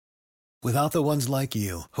Without the ones like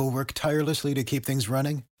you, who work tirelessly to keep things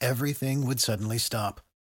running, everything would suddenly stop.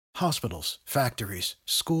 Hospitals, factories,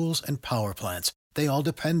 schools, and power plants, they all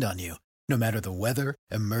depend on you. No matter the weather,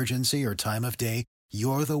 emergency, or time of day,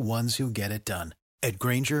 you're the ones who get it done. At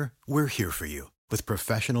Grainger, we're here for you with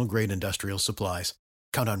professional-grade industrial supplies.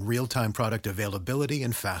 Count on real-time product availability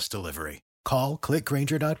and fast delivery. Call,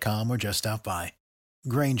 clickgrainger.com, or just stop by.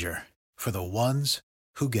 Grainger, for the ones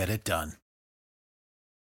who get it done.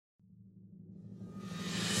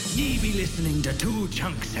 Ye be listening to Two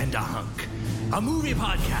Chunks and a Hunk, a movie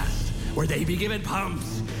podcast where they be given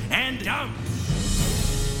pumps and dumps.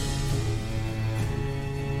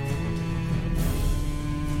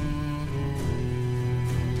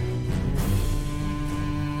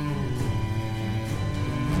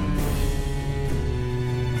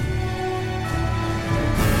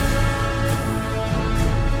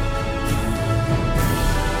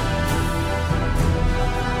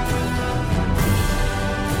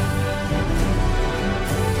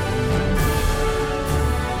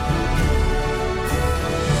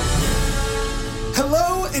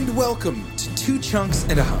 Welcome to Two Chunks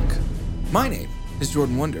and a Hunk. My name is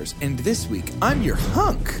Jordan Wonders, and this week I'm your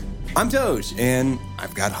hunk. I'm Doge, and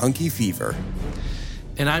I've got hunky fever.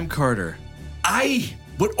 And I'm Carter. I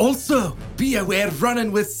would also be aware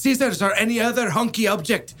running with scissors or any other hunky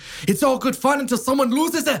object. It's all good fun until someone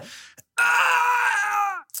loses it.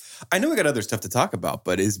 I know we got other stuff to talk about,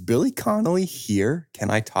 but is Billy Connolly here? Can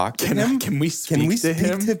I talk to him? Can we speak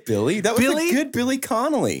to Billy? That was Billy? a good Billy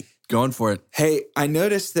Connolly. Going for it. Hey, I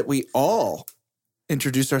noticed that we all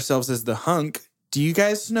introduced ourselves as the hunk. Do you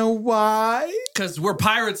guys know why? Because we're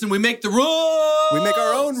pirates and we make the rules. We make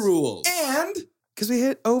our own rules. And because we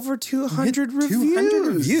hit over 200 reviews.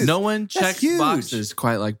 200 reviews. No one checks huge. boxes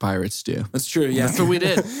quite like pirates do. That's true, yeah. That's what we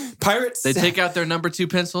did. Pirates. They take out their number 2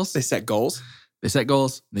 pencils. They set goals. They set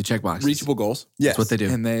goals. They check boxes. Reachable goals. Yes. That's what they do.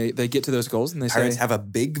 And they get to those goals and they Pirates say... have a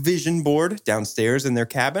big vision board downstairs in their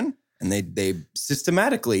cabin, and they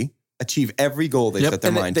systematically achieve every goal they set their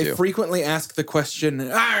and mind they to. frequently ask the question,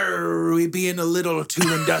 are we being a little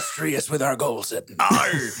too industrious with our goal setting?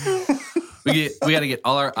 we got to get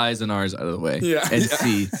all our I's and R's out of the way. Yeah. And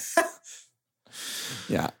see.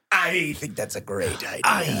 Yeah. I think that's a great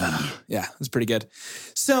idea. Yeah, that's pretty good.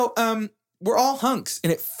 So, we're all hunks,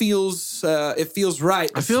 and it feels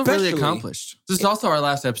right. I feel really especially- accomplished. This is also our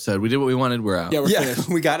last episode. We did what we wanted. We're out. Yeah, we're finished.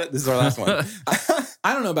 we got it. This is our last one.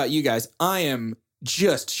 I don't know about you guys. I am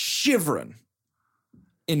just shivering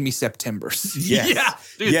in me Septembers. Yes. Yeah,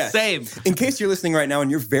 dude, Yes. same. In case you're listening right now and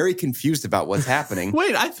you're very confused about what's happening,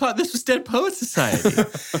 Wait, I thought this was Dead Poet Society.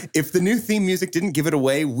 if the new theme music didn't give it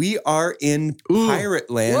away, we are in Pirate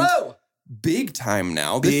Land. Whoa! Big time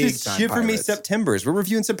now. This Big is time Shiver Me Pirates. Septembers. We're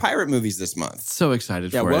reviewing some pirate movies this month. So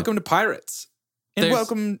excited Yeah, for welcome to Pirates. And There's-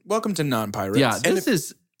 welcome to non-pirates. it. Yeah, And this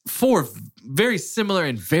is 4 very similar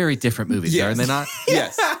and very different movies, Yes. aren't they not?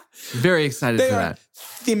 Yes. Very excited they for are that.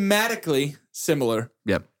 thematically similar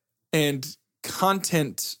Yep. and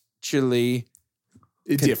contenttually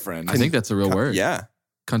different. I think that's a real word. Yeah.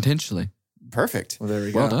 Contentially. Perfect. Well, there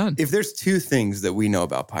we Well go. done. If there's 2 things that we know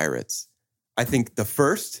about pirates, I think the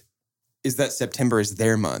first is that September is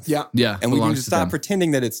their month. Yeah. Yeah. And we need belongs to to stop them.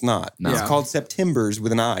 pretending that it's not. No. It's Yeah. called Septembers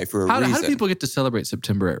with an I for a How reason. do people get to celebrate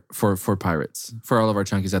September for pirates? For all of our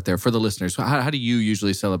chunkies out there, for the listeners, how do you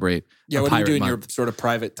usually celebrate? Yeah, a what do you pirate do in your month? sort of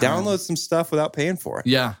private time? Download some stuff without paying for it.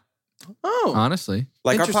 Yeah, Oh, honestly,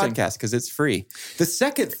 Like our Interesting. podcast, because it's free. The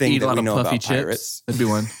second thing eat a that lot we of know puffy about chips. pirates. That'd be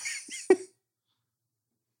one.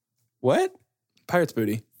 What? Pirates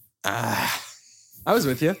Booty. Ah. I was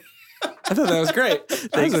with you. I thought that was great.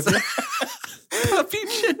 I was with you. Puffy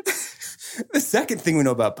chips. The second thing we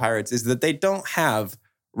know about pirates is that they don't have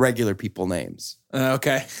regular people names.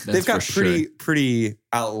 Okay. They've got for pretty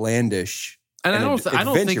outlandish. And I and don't think they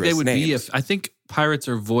adventurous would names. be. I think pirates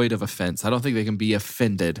are void of offense. I don't think they can be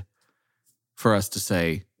offended for us to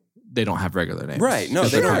say they don't have regular names. Right. No,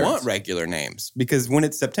 'Cause they they're don't pirates. want regular names because when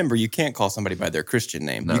it's September, you can't call somebody by their Christian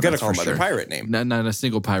name. No, You got to that's call them for by their sure. pirate name. Not a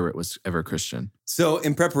single pirate was ever Christian. So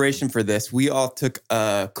in preparation for this, we all took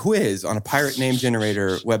a quiz on a pirate name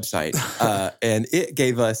generator website, and it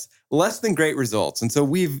gave us less than great results. And so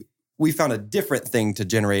we found a different thing to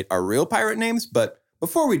generate our real pirate names. But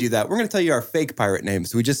before we do that, we're going to tell you our fake pirate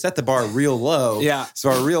names. We just set the bar real low, Yeah.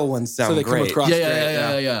 so our real ones sound So they great. come across great.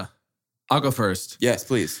 Yeah. I'll go first. Yes,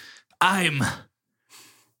 please. I'm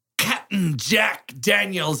Captain Jack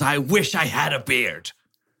Daniels. I wish I had a beard.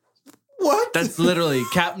 What? That's literally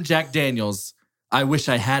Captain Jack Daniels. I wish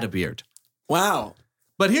I had a beard. Wow.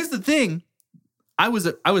 But here's the thing. I was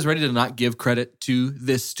ready to not give credit to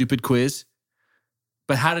this stupid quiz.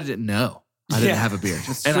 But how did it know? I didn't have a beard.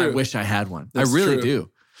 And I wish I had one. I really do.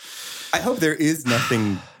 I hope there is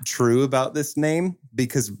nothing true about this name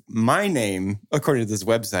because my name, according to this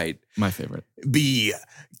website, My favorite. be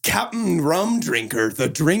Captain Rum Drinker, the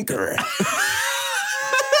Drinker.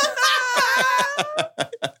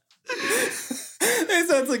 It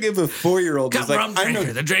sounds like if a 4-year-old was like,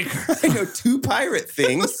 the drinker. I know 2 pirate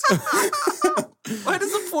things. Why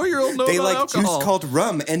does a 4-year-old know They about like alcohol? juice called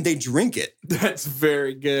rum and they drink it. That's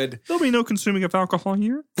very good. There'll be no consuming of alcohol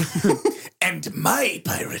here. And my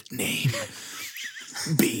pirate name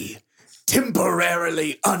be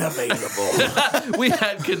temporarily unavailable. We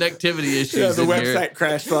had connectivity issues. Yeah, the in website here.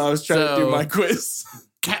 crashed while I was trying to do So- my quiz.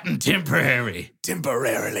 Captain temporarily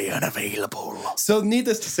unavailable. So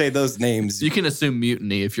needless to say, those names, You can assume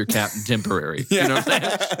mutiny if you're Captain Temporary. You know what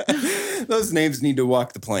I'm saying? those names need to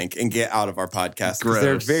walk the plank and get out of our podcast because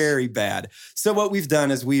they're Gross. very bad. So what we've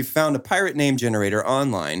done is we've found a pirate name generator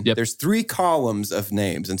online. Yep. There's 3 columns of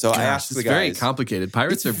names. And so I asked It's the guys. very complicated.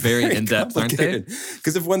 Pirates are very in-depth, aren't they?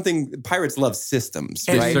 Because of one thing, pirates love systems,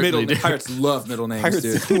 And right? certainly do. Pirates love middle names,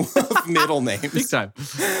 dude. Pirates love middle names. Big time.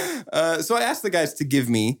 So I asked the guys to give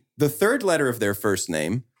me the 3rd letter of their first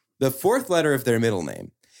name, the 4th letter of their middle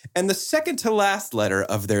name, and the 2nd to last letter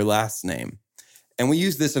of their last name. And we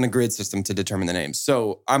use this in a grid system to determine the names.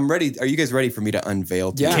 So I'm ready. Are you guys ready for me to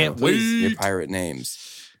unveil to Yeah, you Can't please. your pirate names?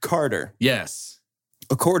 Carter, Yes.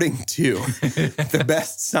 according to the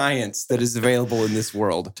best science that is available in this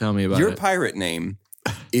world, Tell me about your it. pirate name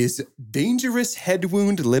is Dangerous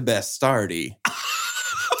Headwound Libestardi.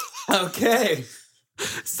 Okay.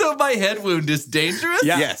 So my head wound is dangerous?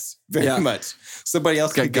 Yeah. Yes, very Yeah. much. Somebody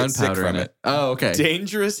else Got could get sick gunpowder from in it. it. Oh, okay.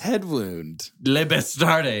 Dangerous head wound. Le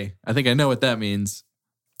Bestarde. I think I know what that means.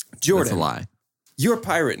 That's a Jordan, lie. your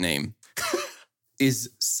pirate name is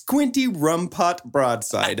Squinty Rumpot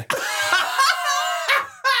Broadside.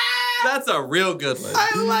 That's a real good one.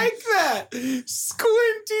 I like that.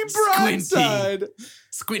 Squinty broadside.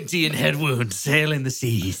 Squinty and head wound sailing the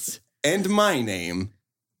seas. And my name,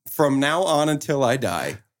 from now on until I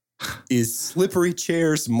die, is Slippery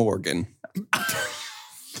Chairs Morgan.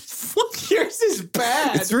 Yours is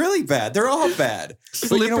bad. It's really bad. They're all bad.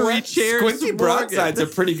 Slippery Chairs Squinty Morgan. Broadside's a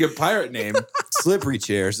pretty good pirate name. Slippery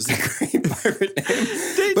Chairs is a great pirate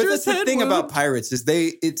name. But that's the head thing wound. about pirates is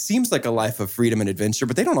it seems like a life of freedom and adventure,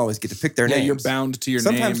 but they don't always get to pick their Yeah, names. you're bound to your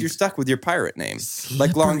Sometimes name. you're stuck with your pirate name.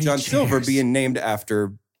 Like Long John Silver Chairs. being named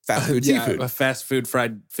after fast food Yeah, seafood. a fast food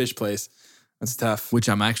fried fish place. That's tough. Which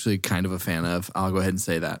I'm actually kind of a fan of. I'll go ahead and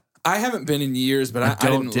say that. I haven't been in years, but I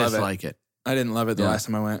don't didn't love it. dislike it. I didn't love it the Yeah. last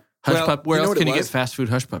time I went. Hush Well, pup. Where you know else what can it you get was? fast food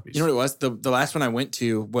hush puppies? You know what it was? The last one I went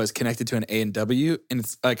to was connected to an A&W, and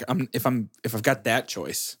it's like if I've got that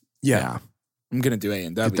choice, Yeah. I'm gonna do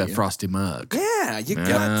A&W. Get that frosty mug. Yeah, you got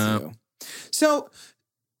Yeah. to. So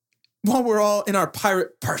while we're all in our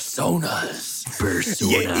pirate Personas.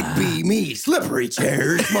 Yeah, it be me, Slippery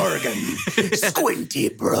Chairs Morgan. Squinty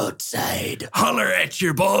broadside. Holler at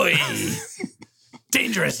your boy.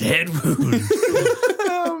 Dangerous head wound.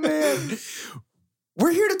 oh man,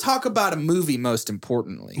 we're here to talk about a movie. Most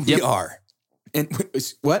importantly, We are. and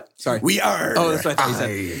what? Sorry. We are. Oh, that's what I thought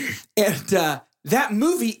you said. And that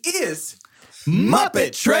movie is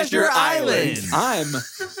Muppet Treasure Island. Island.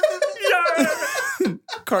 I'm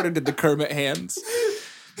Carter did the Kermit hands.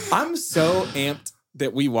 I'm so amped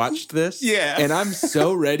that we watched this. Yeah. And I'm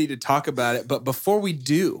so ready to talk about it. But before we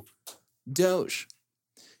do, Doge,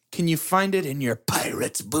 can you find it in your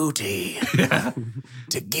Pirate's booty.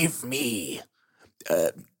 To give me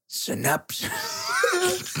synopsis.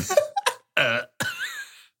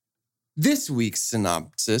 This week's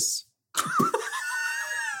synopsis.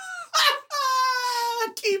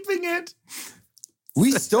 keeping it?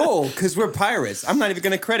 We stole because we're pirates. I'm not even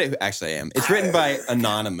going to credit who actually I am. It's written by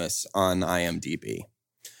Anonymous on IMDb.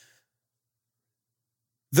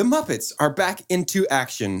 The Muppets are back into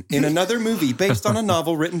action in another movie based on a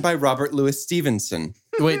novel written by Robert Louis Stevenson.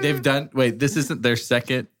 Wait, this isn't their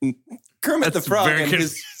second. Kermit That's the Frog very and good.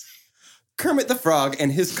 Kermit the Frog and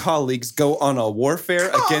his colleagues go on a warfare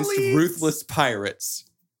against ruthless pirates.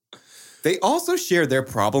 They also share their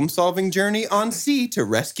problem-solving journey on sea to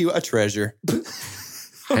rescue a treasure.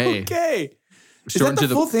 Hey, Okay. Is short that the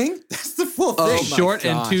to full thing? That's the full Oh thing. my short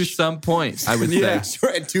and to gosh. some point, I would Yeah. say.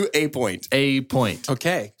 Short and to a point. A point.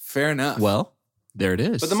 Okay, fair enough. Well, there it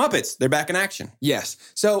is. But the Muppets, they're back in action. Yes.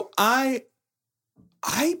 So I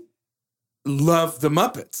love the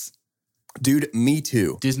Muppets. Dude, me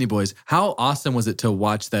too. Disney Boys. How awesome was it to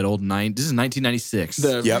watch that old This is 1996.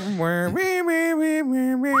 Yep.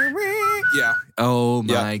 Yeah. Oh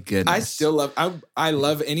my goodness. I still love I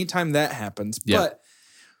love anytime that happens. Yeah. But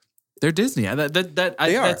They're Disney.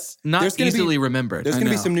 That's not There's gonna easily remembered. There's I going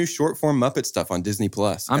to be know. some new short form Muppet stuff on Disney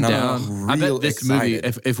Plus. I'm and down. I real bet this excited.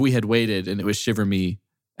 movie, if we had waited and it was Shiver Me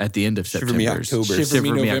at the end of Shiver September, Me October. Shiver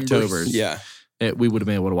Me Novembers. Yeah. we would have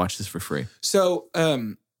been able to watch this for free. So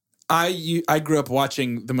I grew up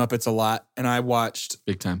watching the Muppets a lot, and I watched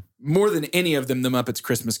Big time. more than any of them the Muppets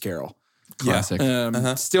Christmas Carol. Classic.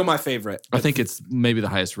 Still my favorite. I think it's maybe the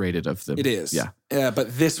highest rated of them. It is. Yeah.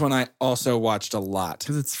 But this one I also watched a lot.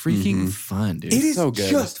 Because it's freaking fun, dude. It is so good.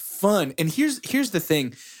 just fun. And here's the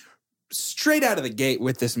thing. Straight out of the gate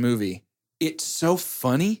with this movie, it's so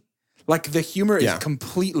funny. Like the humor is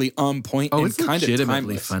completely on point and it's kind of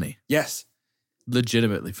legitimately timeless. funny. Yes.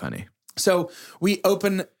 Legitimately funny. So we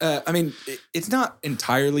open, it's not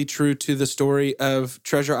entirely true to the story of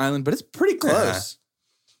Treasure Island, but it's pretty close.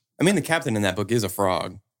 I mean, the captain in that book is a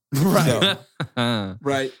frog. Right. So,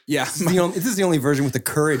 Right. Yeah. this is the only version with the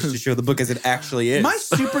courage to show the book as it actually is. My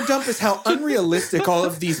super dump is how unrealistic all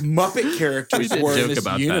of these Muppet characters were in this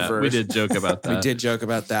universe. We did joke about that. We did joke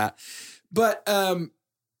about that. But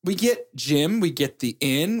we get Jim, we get the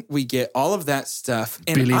inn, we get all of that stuff.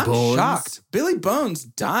 And Billy I'm Bones. shocked. Billy Bones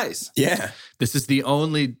dies. Yeah. This is the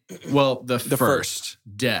only, the first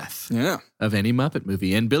death Yeah. of any Muppet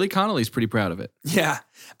movie. And Billy Connolly's pretty proud of it. Yeah.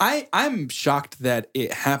 I'm shocked that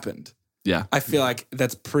it happened. Yeah. I feel like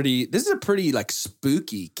this is a pretty like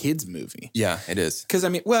spooky kids movie. Yeah, it is. Because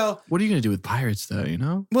What are you going to do with pirates, though, you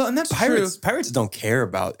know? And that's Pirates don't care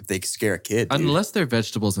about if they scare a kid. Dude. Unless they're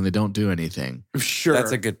vegetables and they don't do anything, true. Sure.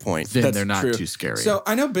 That's a good point. then That's they're not true. too scary. So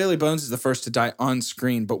I know Billy Bones is the first to die on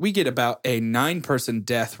screen, but we get about a 9-person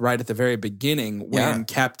death right at the very beginning when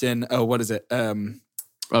Captain, what is it?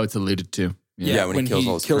 it's alluded to. Yeah, when he kills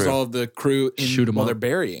all his crew. all of the crew Shoot 'em while up. they're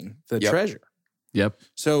burying the Yep. treasure. Yep.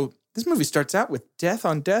 So this movie starts out with death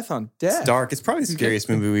on death on death. It's dark. It's probably the scariest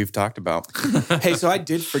movie we've talked about. Hey, so I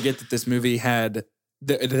did forget that this movie had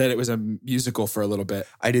that it was a musical for a little bit.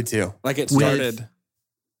 I did too. Like it With- started.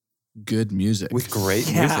 Good music. With great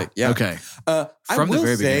Yeah. music. Yeah. Okay. I From the will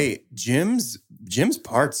very say Jim's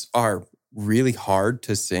parts are really hard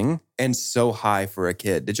to sing and so high for a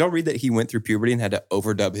kid. Did y'all read that he went through puberty and had to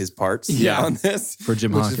overdub his parts Yeah. on this? For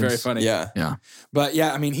Jim Which Hawkins. is very funny. Yeah. Yeah. But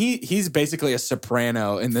yeah, I mean, he's basically a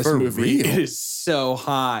soprano in this For movie. real. It is so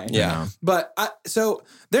high. Yeah. But so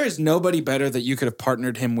there is nobody better that you could have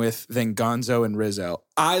partnered him with than Gonzo and Rizzo.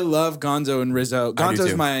 I love Gonzo and Rizzo. I do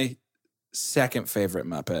Gonzo's too. my second favorite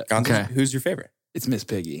Muppet. Okay. Who's your favorite? It's Miss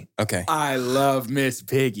Piggy. Okay. I love Miss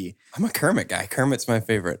Piggy. I'm a Kermit guy. Kermit's my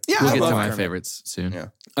favorite. Yeah, We'll I get love to my Kermit. favorites soon. Yeah.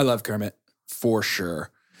 I love Kermit for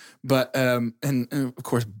sure. But and of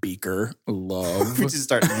course Beaker, love. We just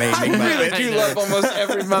started I naming really Muppets. do love almost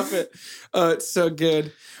every Muppet. It's so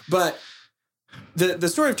good. But the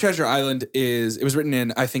story of Treasure Island it was written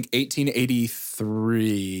in, I think,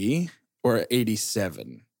 1883 or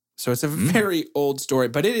 87. So it's a very old story,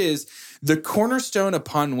 but it is the cornerstone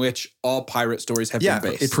upon which all pirate stories have Yeah,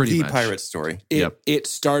 been based. it's Pretty the much. pirate story. It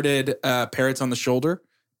started Parrots on the Shoulder,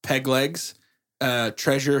 Peg Legs,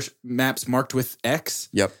 treasure maps marked with X.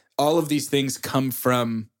 Yep. All of these things come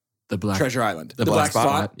from The Black. Treasure Island. the The Black Black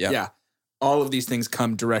Spot. Yep. Yeah. All of these things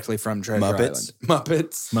come directly from Treasure Muppets. Island.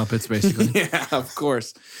 Muppets. Muppets, basically. Yeah, of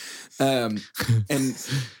course. And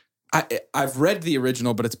I've read the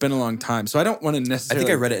original, but it's been a long time. So I don't want to I necessarily.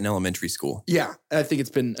 think I read it in elementary school. Yeah, I think it's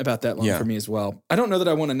been about that long Yeah. for me as well. I don't know that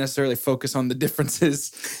I want to necessarily focus on the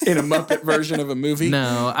differences in a Muppet version of a movie.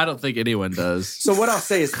 No, I don't think anyone does. So what I'll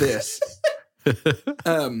say is this.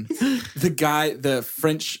 The guy, the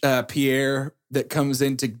French Pierre that comes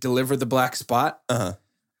in to deliver the black spot, Uh-huh.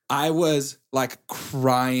 I was like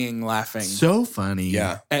crying laughing So funny.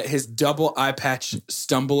 Yeah. at his double eye patch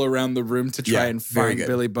stumble around the room to try Yeah, and very find good.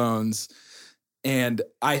 Billy Bones. And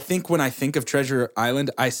I think when I think of Treasure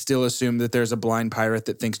Island, I still assume that there's a blind pirate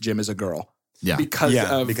that thinks Jim is a girl. Yeah. Because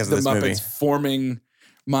Yeah, of because the of this Muppets movie. forming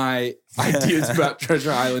my ideas about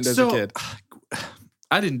Treasure Island as a kid.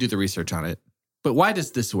 I didn't do the research on it, but why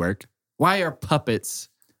does this work? Why are puppets?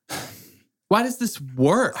 Why does this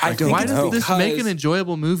work? I Like, think why it's does this make an because-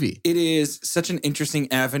 enjoyable movie? It is such an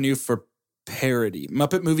interesting avenue for parody.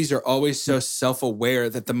 Muppet movies are always so self-aware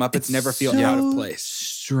that the Muppets never feel out of place.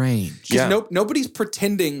 Strange. Yeah. Because nobody's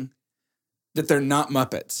pretending that they're not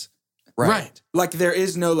Muppets. Right. Like there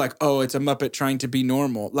is no like, oh, it's a Muppet trying to be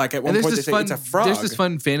normal. Like at one And point they say it's a frog. There's this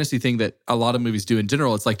fun fantasy thing that a lot of movies do in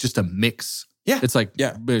general. It's like just a mix. Yeah. It's like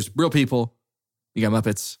Yeah. there's real people, you got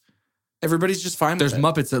Muppets. Everybody's just fine There's with it.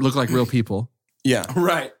 Muppets that look like real people. Yeah.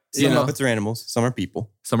 Right. Some You know. Muppets are animals. Some are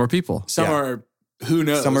people. Some are people. Some Yeah. are, who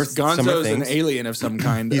knows? Some are Gonzo's an things. alien of some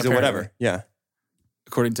kind. He's a apparently, whatever. Yeah.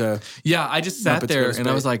 According to, Yeah, I just sat Muppets there Go to and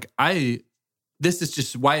I was Space. like, I this is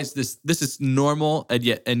just, why is this is normal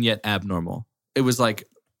and yet abnormal. It was like,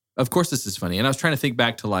 of course this is funny. And I was trying to think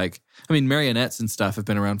back to like, I mean, marionettes and stuff have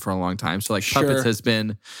been around for a long time. So like puppets has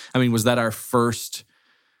been, I mean, was that our first,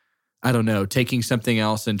 I don't know, taking something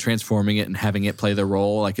else and transforming it and having it play the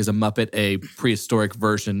role? Like, is a Muppet a prehistoric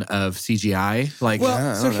version of CGI? Like,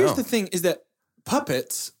 well, so here's the thing is that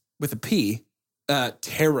puppets with a P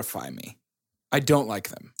terrify me. I don't like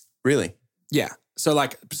them. Really? Yeah. So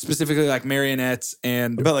like specifically like marionettes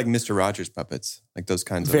and what about like Mr. Rogers puppets? Like those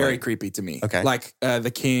kinds of very creepy to me. Okay. Like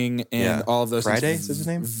the King and all of those Friday things. is his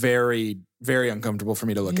name? Very, very uncomfortable for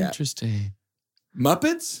me to look at. interesting.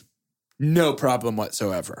 Muppets, no problem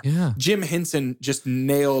whatsoever. Yeah. Jim Henson just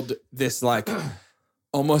nailed this like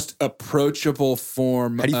almost approachable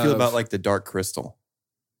form. How do you feel about like the Dark Crystal?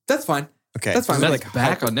 That's fine. Okay. That's fine. That's like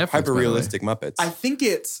back on Netflix, hyper realistic Muppets. I think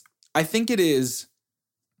it is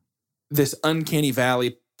this uncanny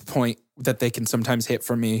valley point that they can sometimes hit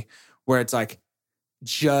for me where it's like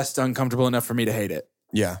just uncomfortable enough for me to hate it.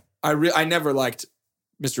 Yeah. I never liked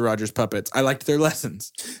Mr. Rogers' puppets. I liked their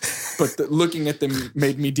lessons, but looking at them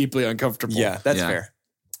made me deeply uncomfortable. Yeah, that's fair.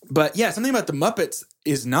 But yeah, something about the Muppets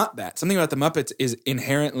is not that. Something about the Muppets is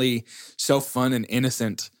inherently so fun and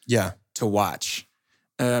innocent to watch.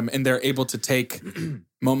 And they're able to take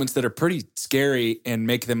moments that are pretty scary and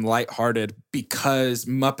make them lighthearted because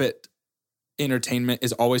Muppet entertainment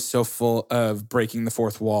is always so full of breaking the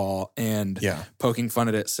fourth wall and poking fun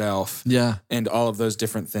at itself. Yeah. And all of those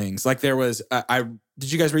different things. Like there was,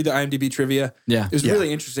 did you guys read the IMDb trivia? Yeah. It was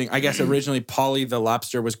really interesting. I guess originally Polly the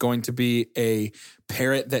lobster was going to be a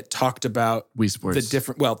parrot that talked about Wii Sports. the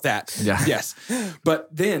different, yes.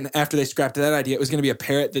 But then after they scrapped that idea, it was going to be a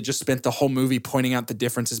parrot that just spent the whole movie pointing out the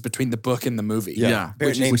differences between the book and the movie. Yeah.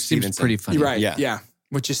 Which seems pretty funny. Right. Yeah.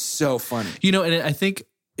 Which is so funny. You know, and I think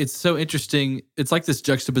it's so interesting. It's like this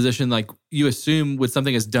juxtaposition, like you assume with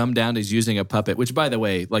something as dumbed down as using a puppet, which by the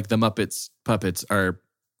way, like the Muppets puppets are,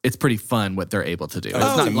 it's pretty fun what they're able to do. It's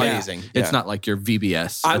not amazing. Like, it's not like your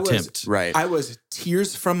VBS attempt. I was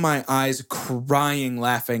tears from my eyes crying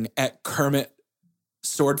laughing at Kermit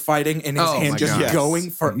sword fighting and his hand just going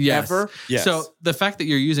forever. Yes. So the fact that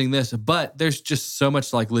you're using this, but there's just so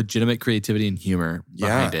much like legitimate creativity and humor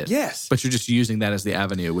behind it. Yes. But you're just using that as the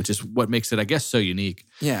avenue, which is what makes it, I guess, so unique.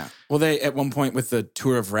 Yeah. Well, they, at one point with the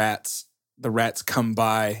tour of rats, the rats come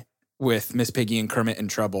by with Miss Piggy and Kermit in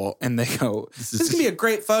trouble, and they go, this is going to be a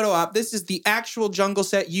great photo op. This is the actual jungle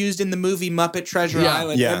set used in the movie Muppet Treasure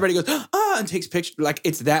Island. Yeah. Everybody goes, and takes pictures. Like,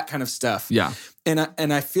 it's that kind of stuff. Yeah. And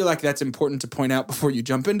I feel like that's important to point out before you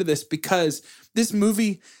jump into this, because this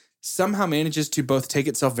movie somehow manages to both take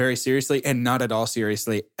itself very seriously and not at all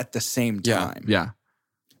seriously at the same time. Yeah.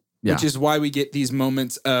 Which is why we get these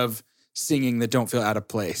moments of singing that don't feel out of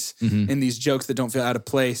place and these jokes that don't feel out of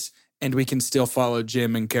place. And we can still follow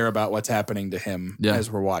Jim and care about what's happening to him as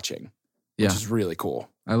we're watching, which is really cool.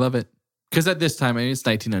 I love it. Because at this time, I mean, it's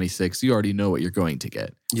 1996. You already know what you're going to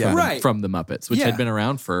get from the Muppets, which had been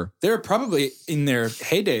around for... They were probably in their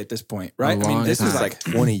heyday at this point, right? I mean, this is like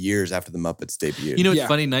 20 years after the Muppets debuted. You know, it's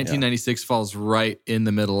funny, 1996 falls right in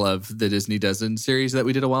the middle of the Disney Dozen series that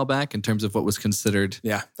we did a while back in terms of what was considered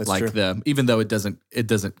that's like true. even though it doesn't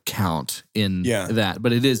count in that,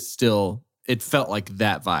 but it is still... It felt like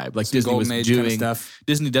that vibe. Like Some Disney was Golden Age doing kind of stuff.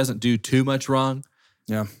 Disney doesn't do too much wrong.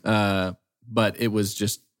 Yeah. But it was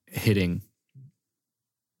just hitting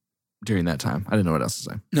during that time. I didn't know what else to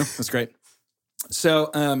say. No, that's great. So,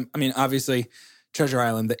 I mean, obviously, Treasure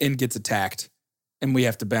Island, the end gets attacked, and we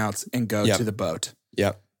have to bounce and go to the boat.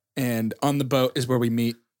 Yep. And on the boat is where we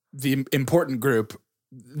meet the important group,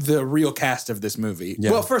 the real cast of this movie.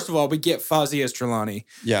 Yeah. Well, first of all, we get Fozzie as Trelawney.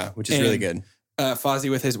 Yeah, which is really good. Fozzie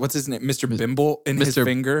with his, what's his name? Mr. Bimble in his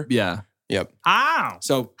finger. Yeah. Yep. Ow!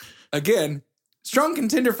 So, again, strong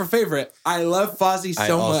contender for favorite. I love Fozzie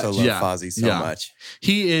so much. I also love Fozzie so much.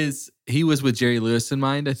 He was with Jerry Lewis in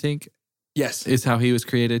mind, I think. Yes. Is how he was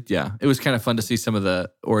created. Yeah. It was kind of fun to see some of the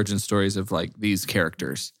origin stories of like these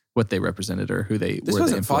characters, what they represented or who they were. This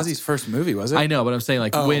wasn't Fozzie's first movie, was it? I know, but I'm saying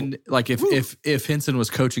like when, like if Henson was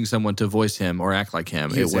coaching someone to voice him or act like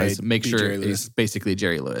him, it was make sure it's basically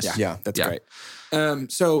Jerry Lewis. Yeah. That's great.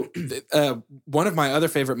 So one of my other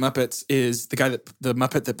favorite Muppets is the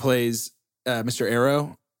Muppet that plays Mr.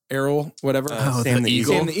 Errol, whatever. Sam the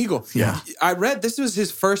Eagle. Sam the Eagle. Yeah. I read this was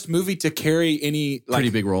his first movie to carry any pretty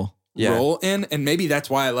big role in, and maybe that's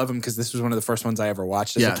why I love him, because this was one of the first ones I ever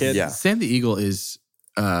watched as a kid. Yeah. Sam the Eagle is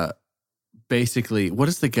basically, what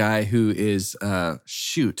is the guy who is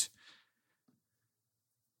shoot?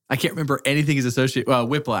 I can't remember anything he's associated.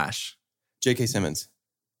 Whiplash. J.K. Simmons.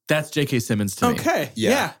 That's J.K. Simmons to me. Okay.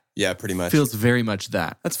 Yeah. Yeah, pretty much. feels very much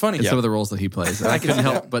that. That's funny. In some of the roles that he plays. And I couldn't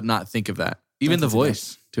help but not think of that. Even the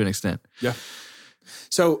voice, to an extent. Yeah.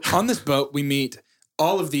 So on this boat, we meet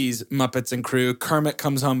all of these Muppets and crew. Kermit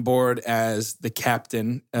comes on board as the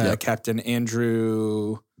captain, Captain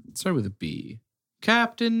Andrew. Start with a B.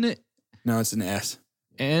 Captain No, it's an S.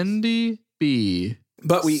 Andy B.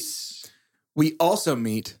 But we also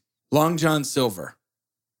meet Long John Silver,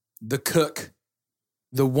 the cook,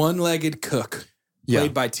 the one-legged cook,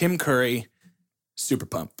 played by Tim Curry, Super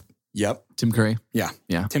Pump. Yep. Tim Curry. Yeah.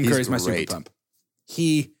 Yeah. Tim He's Curry's my great. Super Pump.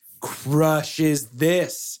 He crushes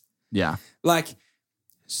this. Yeah. Like,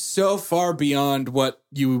 so far beyond what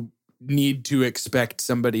you need to expect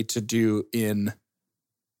somebody to do in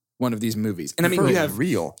one of these movies. And I mean, For you have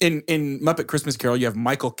real. in Muppet Christmas Carol, you have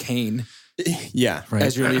Michael Caine Yeah. Right.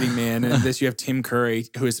 as your leading man. And in this, you have Tim Curry,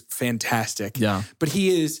 who is fantastic. Yeah. But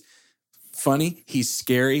he is funny, he's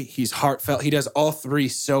scary, he's heartfelt. He does all three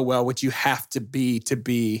so well, which you have to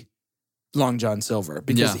be Long John Silver,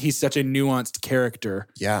 because he's such a nuanced character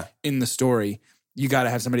Yeah. in the story. You got to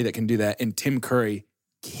have somebody that can do that. And Tim Curry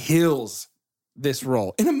kills this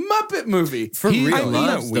role in a Muppet movie. For He real.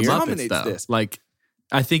 loves Isn't the that weird? Muppets, Dominates though. this. Like,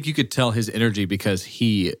 I think you could tell his energy because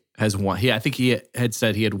he has I think he had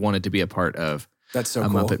said he had wanted to be a part of That's so a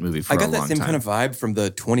cool. Muppet movie for I a got long that same time. kind of vibe from the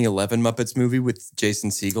 2011 Muppets movie with Jason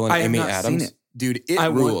Segel and I have Amy not Adams. seen it. Dude, it I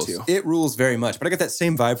want rules. to. It rules very much. But I got that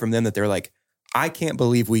same vibe from them that they're like, I can't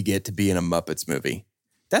believe we get to be in a Muppets movie.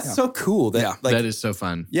 That's so cool. That, Yeah. like, that is so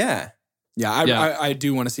fun. yeah, Yeah, I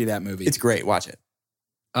do want to see that movie. it's great. Watch it.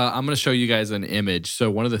 I'm going to show you guys an image.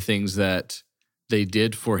 So one of the things that they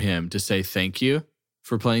did for him to say thank you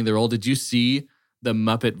for playing the role. Did you see the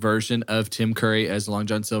Muppet version of Tim Curry as Long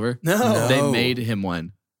John Silver? No. They made him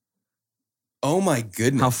one. Oh my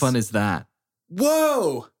goodness. How fun is that?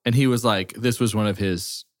 Whoa. And he was like, this was one of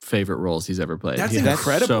his favorite roles he's ever played. That's He had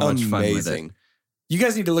incredible. So much fun with it. Amazing. You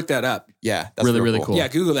guys need to look that up. Yeah, that's Really, real really cool. Yeah,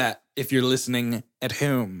 Google that if you're listening at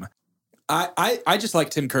home. I just like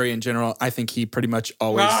Tim Curry in general. I think he pretty much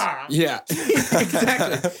always... Yeah,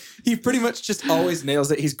 exactly. He pretty much just always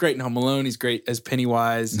nails it. He's great in Home Alone. He's great as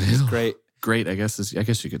Pennywise. He's great. Great, I guess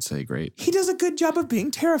you could say great. He does a good job of being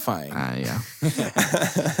terrifying. Yeah.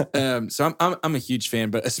 So I'm a huge fan,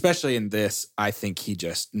 but especially in this, I think he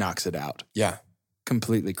just knocks it out. Yeah,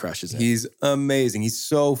 Completely crushes it. he's amazing. He's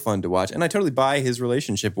so fun to watch. And I totally buy his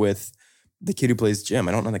relationship with the kid who plays Jim.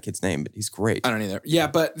 I don't know that kid's name, but he's great. I don't either. Yeah,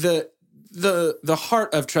 but the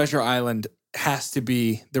heart of Treasure Island has to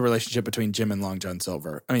be the relationship between Jim and Long John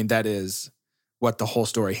Silver. I mean, that is what the whole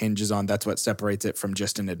story hinges on. That's what separates it from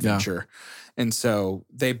just an adventure. And so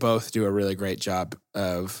they both do a really great job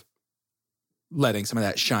of letting some of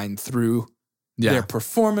that shine through their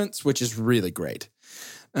performance, which is really great.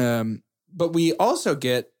 But we also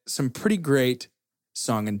get some pretty great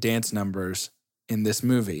song and dance numbers in this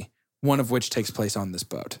movie, one of which takes place on this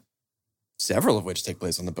boat. Several of which take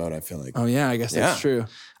place on the boat, I feel like. Oh, yeah, I guess that's true.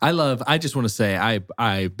 I just want to say,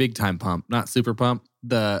 I big time pump, not super pump,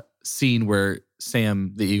 the scene where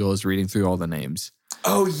Sam the Eagle is reading through all the names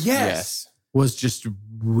Oh, yes. was just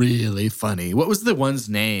really funny. What was the one's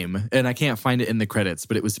name? And I can't find it in the credits,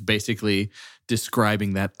 but it was basically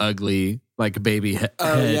describing that ugly, like baby head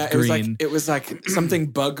green. It was like something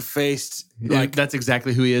bug-faced. Like that's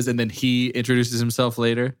exactly who he is. And then he introduces himself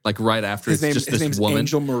later, like right after His it's name's woman.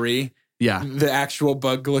 Angel Marie. Yeah. The actual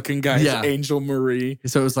bug-looking guy is Angel Marie.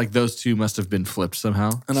 So it was like those two must have been flipped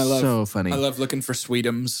somehow. And I love so funny. I love looking for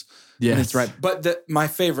Sweetums. Yes. That's right. But my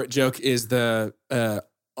favorite joke is the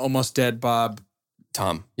almost dead Bob.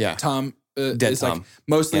 Tom. Yeah. Tom. Dead is Tom. Like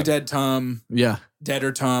mostly Yeah. dead Tom. Yeah.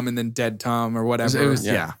 Deader Tom and then dead Tom or whatever. It was,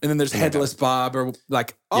 yeah. And then there's Headless Bob or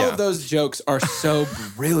like all of those jokes are so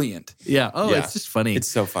brilliant. Yeah. Oh, Yeah. it's just funny. It's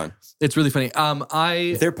so fun. It's really funny.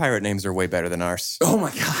 Their pirate names are way better than ours. Oh my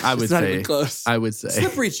gosh. I would it's not say even close. I would say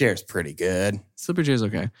Slippery Chair's pretty good. Slippery Chair's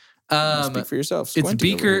okay. Speak for yourself. It's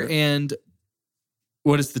Squinty over Beaker here. and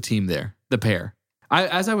what is the team there? The pair.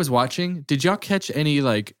 As I was watching, did y'all catch any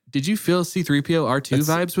did you feel C-3PO R2 That's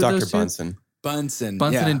vibes with Dr. those two? Bunsen. Bunsen.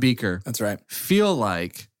 Bunsen yeah. and Beaker That's right. feel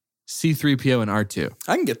like C-3PO and R2.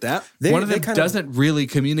 I can get that. One of them doesn't really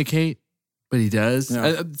communicate, but he does.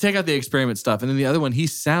 Yeah. Take out the experiment stuff. And then the other one, he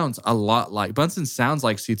sounds a lot like, Bunsen sounds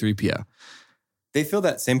like C-3PO. They feel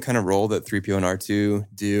that same kind of role that 3PO and R2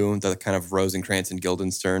 do, the kind of Rosencrantz and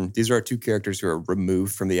Guildenstern. These are our two characters who are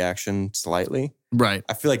removed from the action slightly. Right.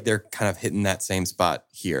 I feel like they're kind of hitting that same spot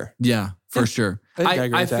here. Yeah, for sure. I think I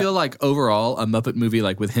agree I with that. feel like overall, a Muppet movie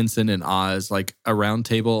like with Henson and Oz, like a round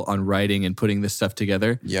table on writing and putting this stuff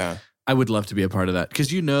together, Yeah. I would love to be a part of that.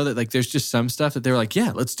 Because you know that like there's just some stuff that they're like,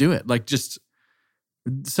 yeah, let's do it. Like just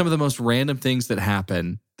some of the most random things that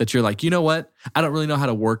happen that you're like, you know what? I don't really know how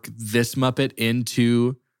to work this Muppet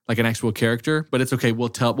into like an actual character, but it's okay. We'll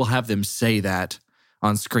have them say that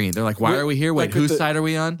on screen. They're like, why are we here? Wait, whose side are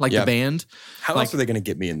we on? Like the band? How else are they going to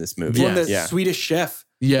get me in this movie? When the Swedish chef.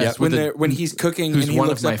 Yes. When he's cooking and he one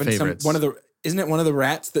looks of my up and favorites. isn't it one of the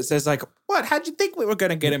rats that says like, what? How'd you think we were going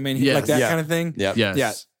to get him in here? Yes. Like that kind of thing? Yeah. Yes.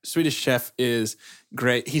 Yeah. Swedish Chef is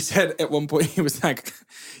great. He said at one point, he was like,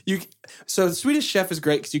 so the Swedish Chef is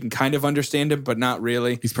great because you can kind of understand him, but not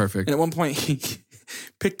really. He's perfect. And at one point, he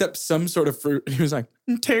picked up some sort of fruit and he was like,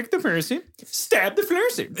 take the person, stab the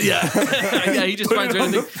person. Yeah. Yeah, he just finds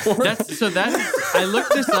anything. I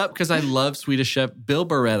looked this up because I love Swedish Chef. Bill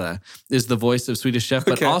Beretta is the voice of Swedish Chef,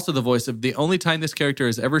 but also the voice of the only time this character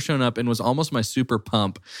has ever shown up and was almost my super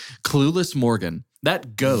pump, Clueless Morgan.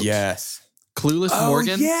 That goat. Yes. Clueless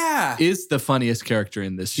Morgan yeah. is the funniest character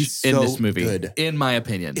in this movie, good. in my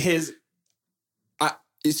opinion. Do you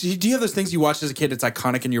have those things you watched as a kid that's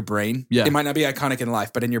iconic in your brain? Yeah. It might not be iconic in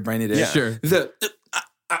life, but in your brain it is. Yeah. Sure.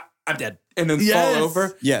 I'm dead. And then fall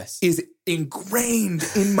over. Yes. Is ingrained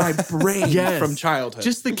in my brain from childhood.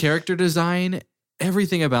 Just the character design,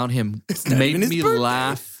 everything about him made me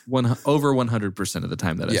laugh over 100% of the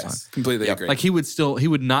time that I saw him. Completely agree. Like he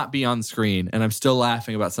would not be on screen and I'm still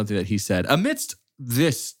laughing about something that he said amidst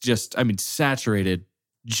this saturated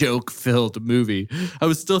joke-filled movie. I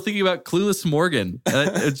was still thinking about Clueless Morgan.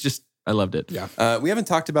 I loved it. Yeah. We haven't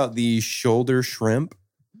talked about the shoulder shrimp.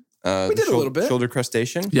 We did a little bit. Shoulder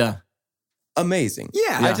crustacean. Yeah. Amazing.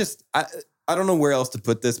 Yeah. I don't know where else to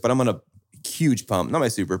put this, but I'm gonna huge pump. Not my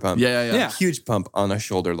super pump. Yeah. Huge pump on a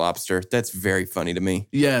shoulder lobster. That's very funny to me.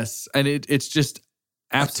 Yes. And it's just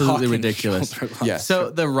absolutely ridiculous. Yeah.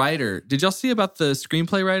 So the writer, did y'all see about the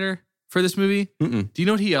screenplay writer for this movie? Mm-mm. Do you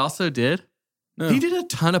know what he also did? No. He did a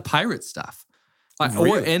ton of pirate stuff.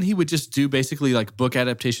 And he would just do basically like book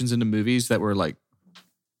adaptations into movies that were like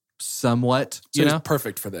somewhat, So it's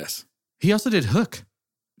perfect for this. He also did Hook.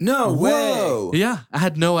 No way. Whoa. Yeah, I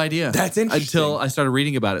had no idea. That's interesting. Until I started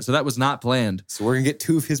reading about it. So that was not planned. So we're gonna get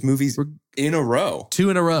 2 of his movies in a row. 2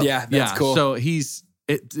 in a row. Yeah, that's cool. So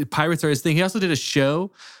pirates are his thing. He also did a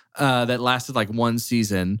show that lasted like 1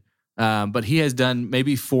 season. But he has done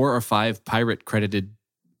maybe 4 or 5 pirate credited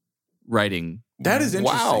writing. That is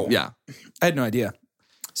interesting. Wow. Yeah. I had no idea.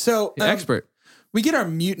 So Expert. we get our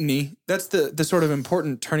mutiny. That's the sort of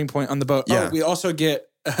important turning point on the boat. Yeah. Oh, we also get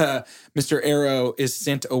Mr. Arrow is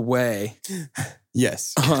sent away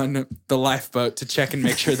Yes. on the lifeboat to check and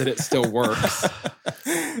make sure that it still works,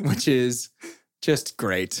 which is just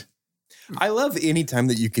great. I love any time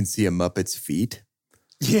that you can see a Muppet's feet.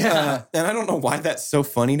 Yeah. And I don't know why that's so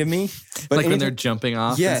funny to me. But Like when they're jumping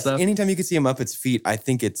off and yes, stuff. anytime you can see a Muppet's feet, I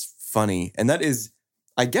think it's funny. And that is,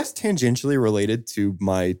 I guess, tangentially related to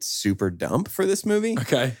my super dump for this movie,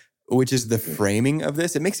 Okay. which is the framing of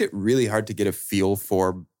this. It makes it really hard to get a feel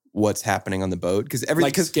for what's happening on the boat because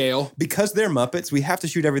Scale. because they're Muppets, we have to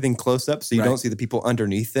shoot everything close up so you don't see the people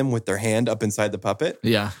underneath them with their hand up inside the puppet.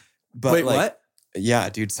 Yeah. But Wait, what? Yeah,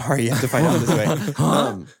 dude, sorry, you have to find out this way.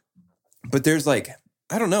 But there's I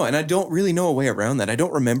don't know, and I don't really know a way around that. I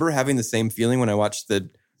don't remember having the same feeling when I watched the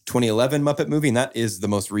 2011 Muppet movie, and that is the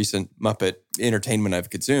most recent Muppet entertainment I've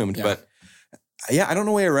consumed. Yeah. But yeah, I don't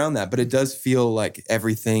know a way around that, but it does feel like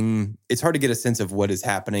everything, it's hard to get a sense of what is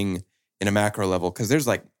happening in a macro level because there's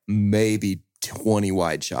maybe 20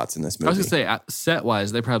 wide shots in this movie. I was going to say,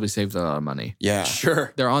 set-wise, they probably saved a lot of money. Yeah.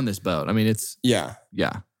 Sure. They're on this boat. I mean, it's... Yeah.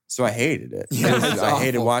 Yeah. So I hated it. Yeah, I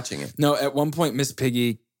hated awful. watching it. No, at one point, Miss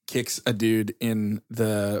Piggy kicks a dude in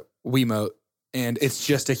the Wiimote, and it's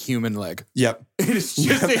just a human leg. Yep. It is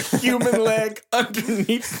just a human leg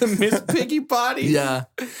underneath the Miss Piggy body. Yeah.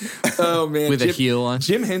 Oh man, With a heel on.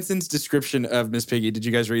 Jim Henson's description of Miss Piggy. Did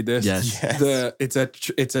you guys read this? Yes.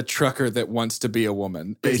 It's a trucker that wants to be a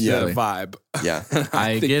woman. It's Exactly. a vibe. Yeah.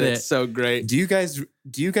 I think get that's it. so great. Do you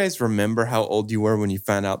guys remember how old you were when you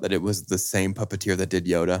found out that it was the same puppeteer that did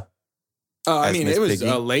Yoda? I as mean, Miss it was Piggy?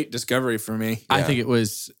 a late discovery for me. I Yeah. think it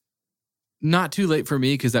was not too late for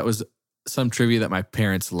me because that was some trivia that my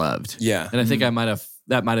parents loved. Yeah. And I think that might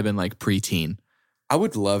have been like preteen. I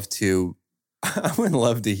would love to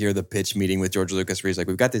hear the pitch meeting with George Lucas where he's like,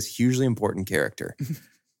 we've got this hugely important character.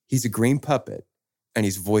 He's a green puppet and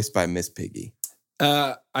he's voiced by Miss Piggy.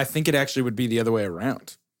 I think it actually would be the other way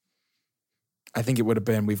around. I think it would have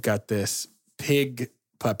been, we've got this pig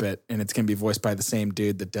puppet and it's going to be voiced by the same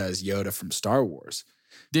dude that does Yoda from Star Wars.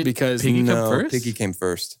 Did Because Piggy come No, first? Piggy came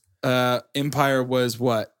first. Empire was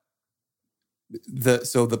what?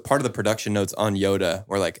 So the part of the production notes on Yoda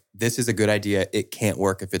were like, this is a good idea. It can't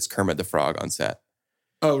work if it's Kermit the Frog on set.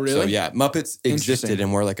 Oh, really? So yeah, Muppets existed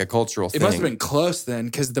and were like a cultural thing. It must have been close then,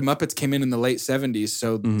 because the Muppets came in the late 70s,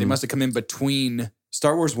 so they must have come in between.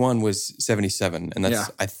 Star Wars 1 was 77, and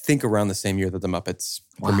that's, I think, around the same year that the Muppets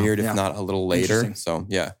premiered, if not a little later. So,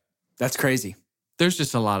 yeah. That's crazy. There's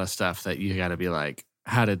just a lot of stuff that you got to be like,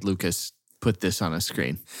 how did Lucas put this on a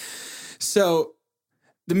screen? So,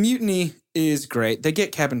 the Mutiny is great. They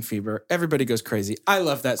get cabin fever. Everybody goes crazy. I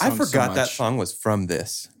love that song I forgot so much. that song was from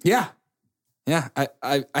this. Yeah. Yeah.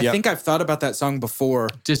 I think I've thought about that song before.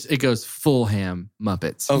 Just, it goes full ham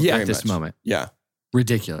Muppets at this moment. Yeah.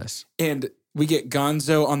 Ridiculous. And we get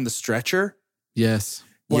Gonzo on the stretcher. Yes.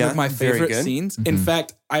 One of my favorite scenes. In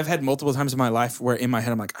fact, I've had multiple times in my life where in my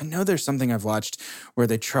head I'm like, I know there's something I've watched where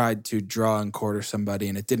they tried to draw and quarter somebody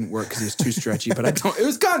and it didn't work because he was too stretchy, but I don't. It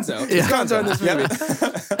was Gonzo. It was Gonzo in this movie.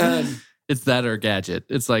 It's that or Gadget.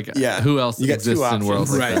 It's like, who else exists in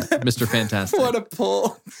worlds like that? Mr. Fantastic. What a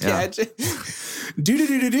pull. Gadget.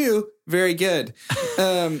 Do. Very good.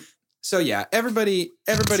 So yeah,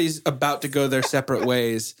 everybody's about to go their separate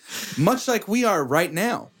ways, much like we are right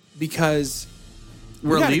now, because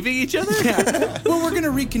we're leaving each other? Yeah. Well, we're going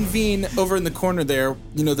to reconvene over in the corner there,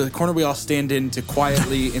 the corner we all stand in to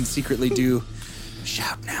quietly and secretly do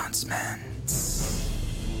shout announcements.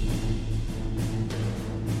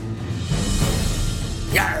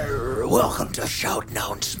 Yarr, welcome to Shout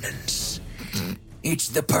Announcements. It's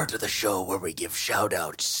the part of the show where we give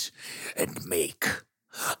shout-outs and make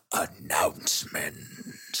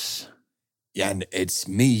announcements. Yeah, and it's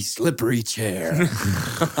me, Slippery Chair.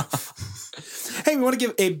 Hey, we want to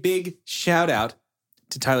give a big shout-out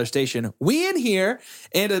to Tyler Station. We in here,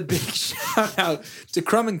 and a big shout-out to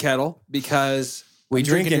Crumb and Kettle, because we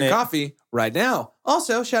drinking your coffee right now.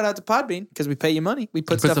 Also, shout-out to Podbean, because we pay you money. We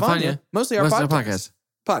put stuff on you. Mostly our podcast.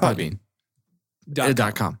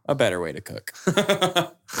 Podbean.com. A better way to cook.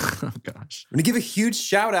 Oh, gosh. I'm going to give a huge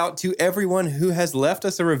shout out to everyone who has left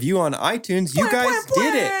us a review on iTunes. You guys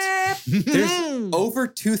did it. There's over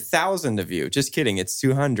 2,000 of you. Just kidding. It's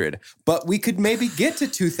 200. But we could maybe get to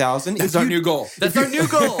 2,000. That's our new goal. That's our new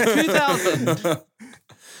goal. 2,000.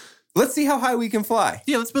 Let's see how high we can fly.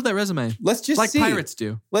 Yeah, let's build that resume. Let's just like see. Pirates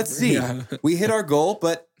do. Let's see. Yeah. We hit our goal,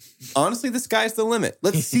 but honestly, the sky's the limit.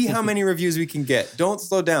 Let's see how many reviews we can get. Don't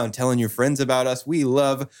slow down telling your friends about us. We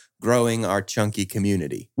love growing our chunky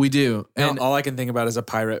community. We do. And all I can think about is a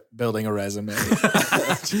pirate building a resume.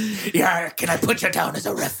 Yeah, can I put you down as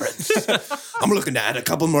a reference? I'm looking to add a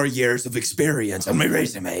couple more years of experience on my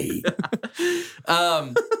resume.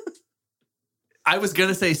 I was going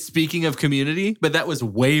to say, speaking of community, but that was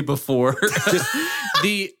way before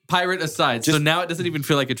the pirate aside. So now it doesn't even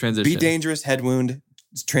feel like a transition. Be dangerous, head wound.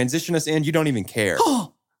 Transition us in. You don't even care.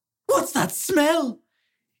 Oh, what's that smell?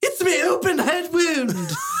 It's me, open head wound.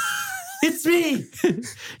 It's me,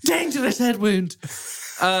 dangerous head wound.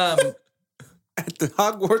 At the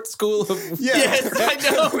Hogwarts School of... Yes, I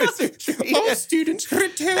know. All students return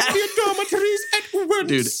to your dormitories at once.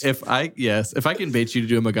 Dude, if I can bait you to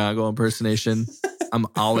do a McGonagall impersonation, I'm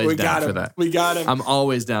always down for that. We got him. I'm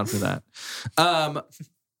always down for that.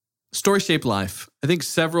 Story Shaped Life. I think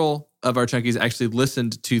several of our chunkies actually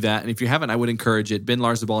listened to that. And if you haven't, I would encourage it. Ben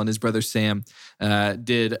Larzabal and his brother Sam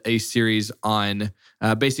did a series on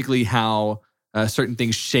basically how certain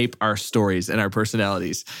things shape our stories and our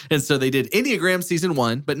personalities. And so they did Enneagram season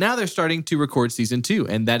 1, but now they're starting to record season 2,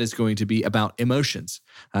 and that is going to be about emotions.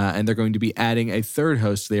 And they're going to be adding a third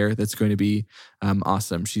host there that's going to be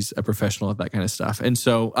awesome. She's a professional at that kind of stuff. And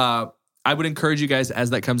so I would encourage you guys,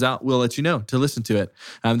 as that comes out, we'll let you know to listen to it.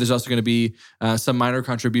 There's also going to be some minor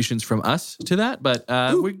contributions from us to that, but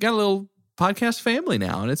we got a little podcast family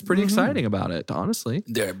now, and it's pretty exciting about it, honestly.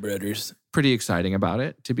 They're brothers. Pretty exciting about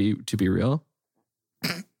it, to be real.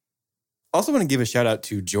 Also want to give a shout out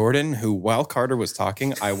to Jordan, who while Carter was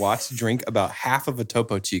talking, I watched drink about half of a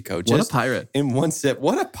Topo Chico. What a pirate. In one sip.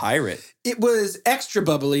 What a pirate. It was extra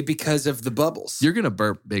bubbly because of the bubbles. You're going to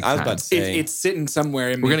burp big time. I was about to say. It's sitting somewhere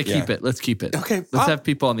in me. We're going to keep it. Let's keep it. Okay. Let's have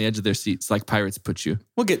people on the edge of their seats like pirates put you.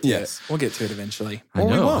 We'll get to it. We'll get to it eventually. I know.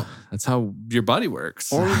 We won't. That's how your body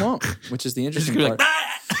works. Or we won't, which is the interesting part. Like,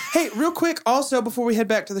 hey, real quick, also, before we head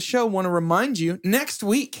back to the show, want to remind you, next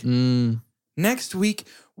week,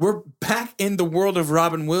 we're back in the world of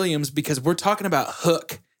Robin Williams because we're talking about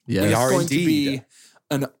Hook. Yes. We are going to be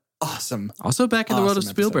an awesome. Also back in the world of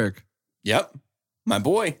Spielberg. Episode. Yep. My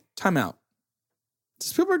boy. Time out. Did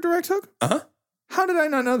Spielberg direct Hook? Uh-huh. How did I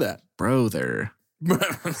not know that? Bro there.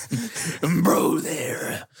 Bro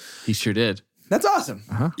there. He sure did. That's awesome.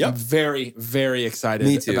 Yep. I'm very, very excited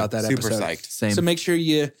about that Super episode. psyched. Same. So make sure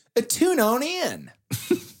you tune on in.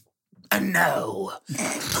 No.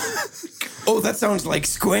 Oh, that sounds like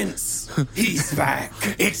Squints. He's back.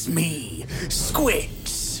 It's me,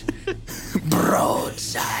 Squints.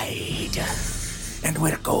 Broadside. And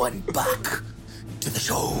we're going back to the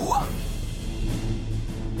show.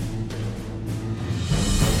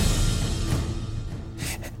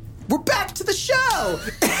 We're back to the show.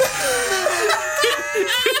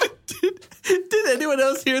 Did anyone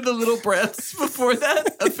else hear the little breaths before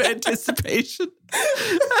that of anticipation? I'm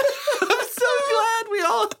so glad we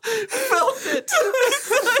all felt it.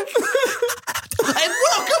 And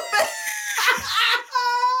welcome back.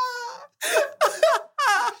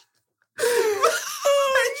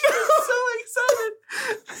 I'm so excited.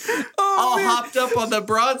 All hopped up on the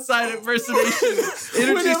broadside impersonation.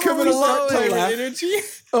 Energy's coming along.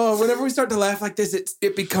 Whenever we start to laugh like this,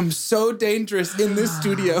 it becomes so dangerous in this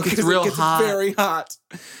studio because real it gets hot. very hot.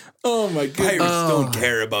 Oh my goodness. Pirates don't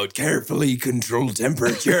care about carefully controlled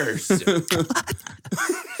temperatures.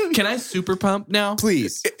 Can I super pump now?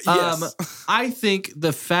 Please. Yes. I think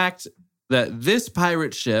the fact that this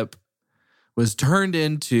pirate ship was turned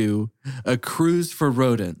into a cruise for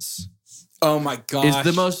rodents Oh my gosh. is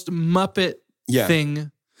the most Muppet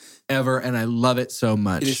thing ever, and I love it so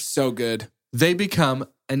much. It is so good. They become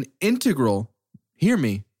an integral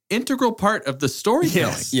part of the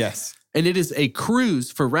storytelling. Yes. And it is a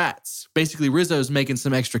cruise for rats. Basically, Rizzo's making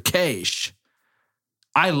some extra cash.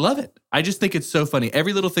 I love it. I just think it's so funny.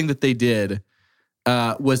 Every little thing that they did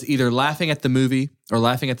was either laughing at the movie or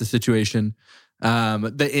laughing at the situation.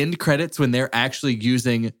 The end credits when they're actually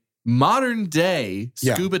using modern day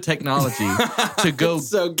scuba technology to go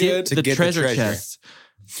so get good. the treasure chest.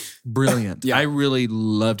 Brilliant. Yeah. I really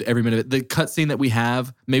loved every minute of it. The cutscene that we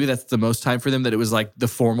have, maybe that's the most time for them, that it was like the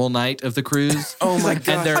formal night of the cruise. Oh my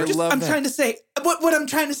God. I'm trying to say what I'm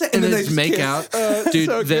trying to say. And then they they just make kiss. out. Dude,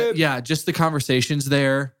 so good. just the conversations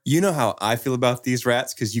there. You know how I feel about these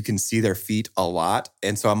rats because you can see their feet a lot.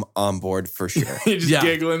 And so I'm on board for sure. You're just Yeah.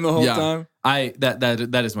 giggling the whole Yeah. time.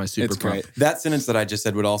 That is my super It's pump. great. That sentence that I just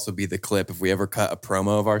said would also be the clip. If we ever cut a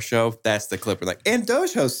promo of our show, that's the clip. We're like, and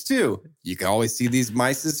Doge hosts too. You can always see these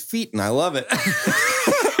mice's feet, and I love it.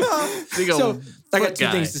 Big So old I got foot two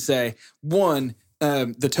guy. things to say. One,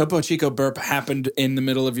 the Topo Chico burp happened in the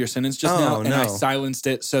middle of your sentence just now, and I no. silenced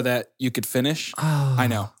it so that you could finish. I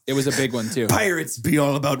know. It was a big one, too. Pirates be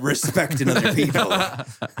all about respecting other people.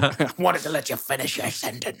 Wanted to let you finish your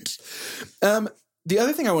sentence. The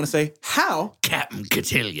other thing I want to say, how? Captain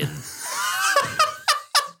Cotillion.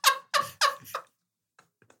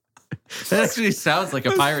 That actually sounds like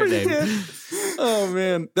a pirate name. Oh,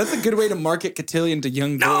 man. That's a good way to market Cotillion to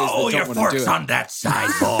young boys No, that your don't want to do fork's it. on that side,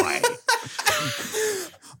 boy.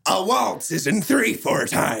 A waltz is in 3/4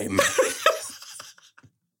 time.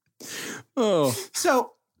 Oh.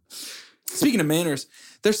 So, speaking of manners,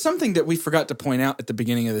 there's something that we forgot to point out at the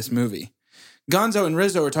beginning of this movie. Gonzo and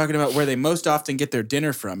Rizzo are talking about where they most often get their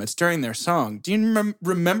dinner from. It's during their song. Do you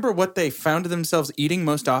remember what they found themselves eating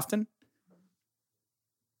most often?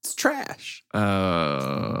 It's trash.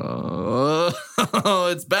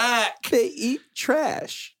 It's back. They eat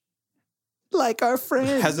trash. Like our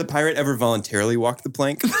friend. Has a pirate ever voluntarily walked the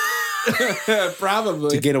plank Probably.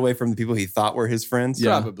 to get away from the people he thought were his friends?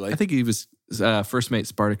 Probably. I think he was first mate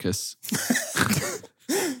Spartacus.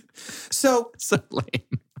 So, So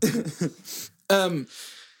lame.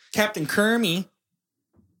 Captain Kermy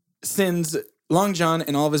sends Long John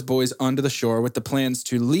and all of his boys onto the shore with the plans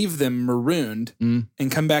to leave them marooned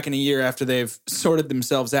and come back in a year after they've sorted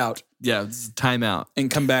themselves out Yeah, it's timeout. and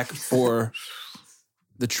come back for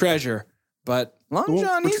the treasure. But Long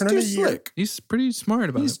John, he's too slick. He's pretty smart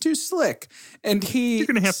about He's it. too slick. And he... You're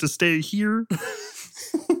gonna have to stay here.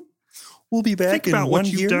 We'll be back Think in about one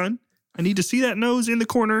what you've year. done. I need to see that nose in the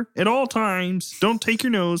corner at all times. Don't take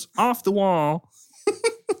your nose off the wall.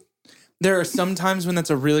 There are some times when that's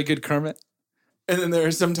a really good Kermit. And then there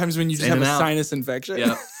are some times when you just in have a and out. sinus infection.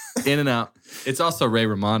 Yeah, in and out. It's also Ray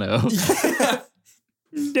Romano.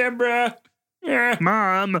 Deborah. Yeah.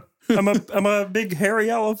 Mom. I'm a big hairy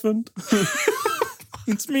elephant.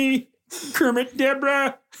 It's me, Kermit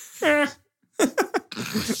Deborah.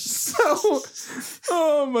 So,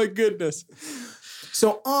 oh my goodness.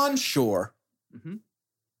 So on shore,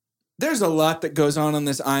 there's a lot that goes on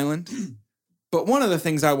this island. But one of the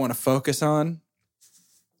things I want to focus on,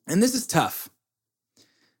 and this is tough,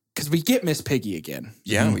 because we get Miss Piggy again.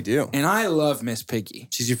 Yeah, we do. And I love Miss Piggy.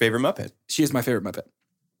 She's your favorite Muppet. She is my favorite Muppet.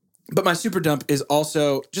 But my super dump is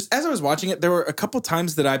also, just as I was watching it, there were a couple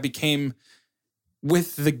times that I became,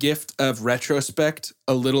 with the gift of retrospect,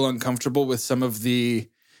 a little uncomfortable with some of the,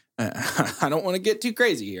 I don't want to get too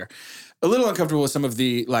crazy here, a little uncomfortable with some of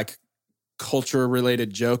the, like,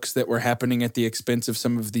 culture-related jokes that were happening at the expense of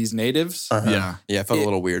some of these natives. Yeah. Yeah, it felt a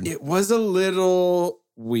little weird. It was a little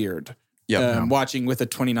weird. Yep. Watching with a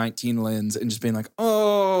 2019 lens and just being like,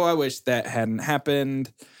 oh, I wish that hadn't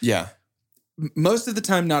happened. Yeah. Most of the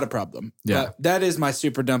time, not a problem. Yeah. But that is my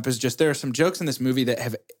super dump, is just there are some jokes in this movie that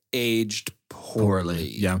have aged poorly.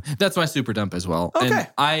 Yeah. That's my super dump as well. Okay. And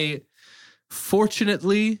I,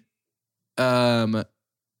 fortunately,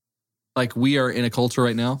 like we are in a culture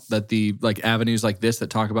right now that the like avenues like this that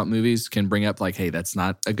talk about movies can bring up like, hey, that's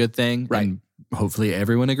not a good thing. Right. And hopefully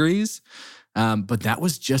everyone agrees. But that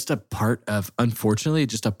was just a part of, unfortunately,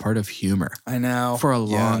 just a part of humor I know. for a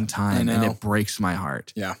long time. I And know. it breaks my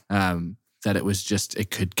heart. Yeah. That it was just, it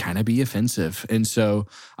could kind of be offensive. And so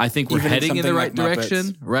I think we're Even in heading in the something right like direction,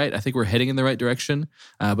 Muppets. right? I think we're heading in the right direction.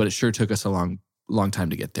 But it sure took us a long time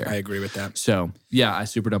to get there. I agree with that. So yeah, I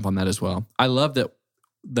super dump on that as well. I love that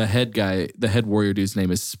the head guy, the head warrior dude's name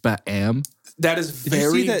is Spam. That is you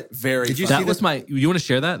very, see that- very did you funny. That was my, you want to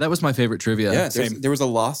share that? That was my favorite trivia. Yeah, same. there was a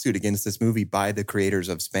lawsuit against this movie by the creators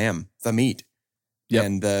of Spam, The Meat. Yep.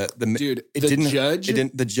 And the Dude, it the didn't, judge It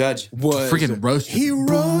didn't. The judge. was Freaking roasted. He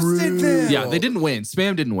roasted them. Yeah, they didn't win.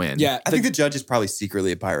 Spam didn't win. Yeah, I think the judge is probably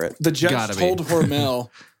secretly a pirate. the judge Gotta be. told Hormel,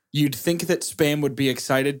 you'd think that Spam would be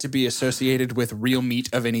excited to be associated with real meat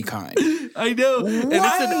of any kind. I know. And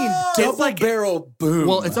Double barrel boom.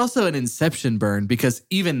 well, it's also an inception burn because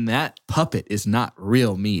even that puppet is not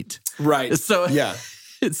real meat. right. So Yeah.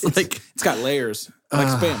 it's like, It's got layers like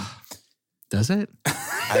Spam. does it?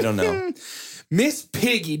 I don't know. Miss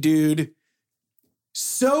Piggy, dude.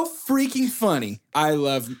 So freaking funny. I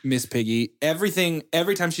love Miss Piggy. Every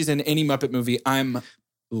time she's in any Muppet movie, I'm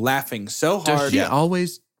laughing so hard. Does she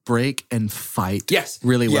always break and fight Yes.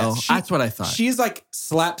 really Yes. well? She- That's what I thought. She's like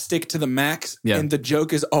slapstick to the max. Yeah. And the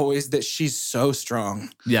joke is always that she's so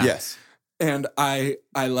strong. yeah. Yes. And I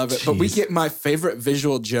love it. But we Jeez. get my favorite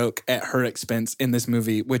visual joke at her expense in this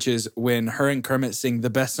movie, which is when her and Kermit sing the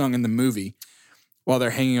best song in the movie while they're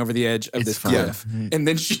hanging over the edge of It's this fun. cliff. And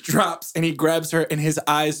then she drops and he grabs her and his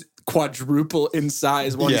eyes quadruple in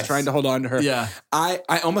size while he's Yes. trying to hold on to her. Yeah. I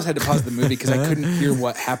almost had to pause the movie because I couldn't hear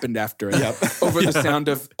what happened after it. Over the sound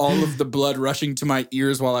of all of the blood rushing to my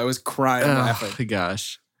ears while I was crying Oh laughing. my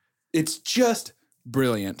gosh. It's just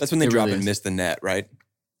brilliant. That's when they It drop really and is. miss the net, right?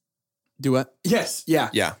 Do what? Yes.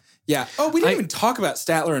 Yeah. Yeah. Yeah. Oh, we didn't even talk about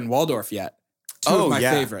Statler and Waldorf yet. Two of my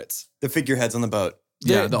favorites. The figureheads on the boat.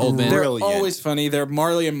 Yeah, the old man. They're Brilliant. always funny. They're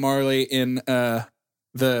Marley and Marley in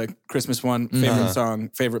the Christmas one. Favorite song,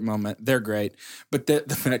 favorite moment. They're great. But the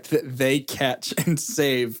fact that they catch and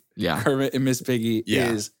save Yeah. Kermit and Miss Piggy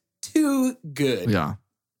Yeah. is too good. Yeah.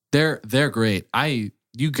 They're great.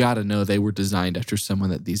 You got to know they were designed after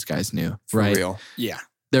someone that these guys knew, For right? real. Yeah.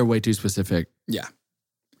 They're way too specific. Yeah.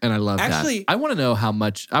 And I love Actually- that. I want to know I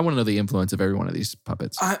want to know the influence of every one of these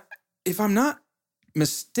puppets. If I'm not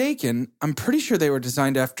mistaken, I'm pretty sure they were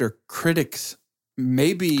designed after critics.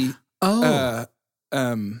 Maybe our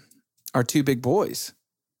two big boys.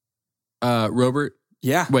 Robert.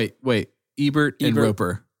 Yeah, Wait. Ebert and Ebert.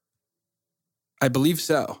 Roper. I believe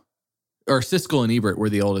so. Or Siskel and Ebert were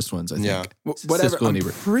the oldest ones, I think. Yeah. Whatever. Siskel and I'm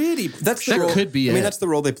Ebert. pretty. That's That the role, could be I mean, it. that's the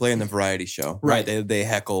role they play in the variety show, Right. right? They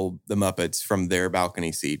heckle the Muppets from their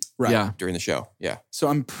balcony seat Right. Yeah. during the show. Yeah. So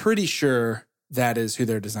I'm pretty sure that is who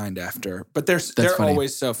they're designed after. But they're funny.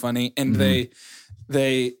 always so funny, and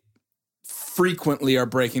they frequently are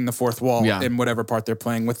breaking the fourth wall Yeah. in whatever part they're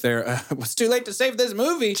playing with their. It's too late to save this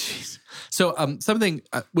movie. So something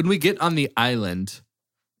when we get on the island,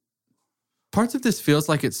 parts of this feels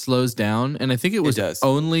like it slows down, and I think it was does.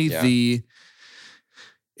 only Yeah.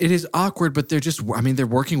 it is awkward, but they're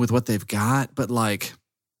working with what they've got, but like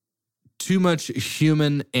too much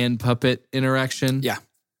human and puppet interaction. Yeah.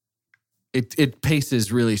 It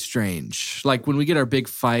paces really strange. Like when we get our big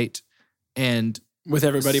fight and With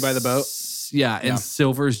everybody by the boat. Yeah, and Yeah.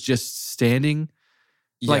 Silver's just standing.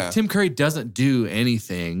 Like Yeah. Tim Curry doesn't do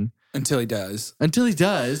anything Until he does. until he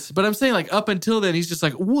does. But I'm saying like up until then, he's just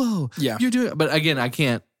like, whoa, Yeah. you're doing. But again, I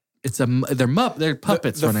can't. They're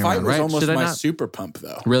puppets The running fight around, was right? almost Should I my not? super pump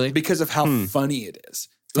though. Really? Because of how funny it is.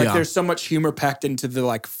 Like Yeah. there's so much humor packed into the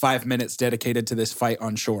like 5 minutes dedicated to this fight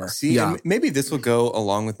on shore. See, Yeah. and maybe this will go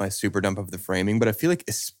along with my super dump of the framing, but I feel like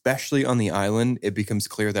especially on the island, it becomes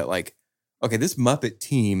clear that like, okay, this Muppet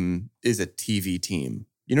team is a TV team.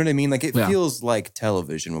 You know what I mean? Like it Yeah. feels like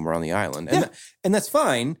television when we're on the island. Yeah. And that's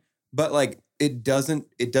fine, but like it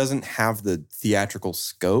doesn't have the theatrical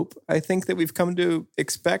scope, I think, that we've come to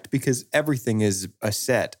expect because everything is a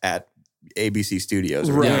set at ABC Studios.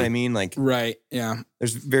 Or, you know what I mean? Like, right. Yeah.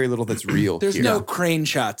 There's very little that's real. There's here. no crane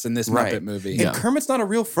shots in this Muppet movie. And Kermit's not a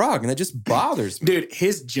real frog, and that just bothers me. Dude,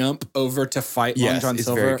 his jump over to fight Long John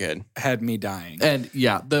Silver very good. had me dying. And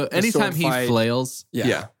anytime he flails,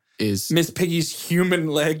 is Miss Piggy's human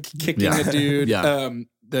leg kicking a dude. Yeah.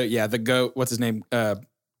 The goat. What's his name?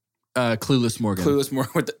 Clueless Morgan. Clueless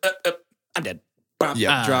Morgan with the I'm dead. Bump,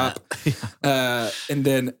 drop. And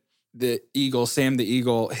then the eagle, Sam the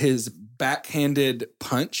Eagle, his backhanded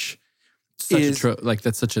punch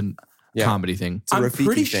that's such a comedy thing. I'm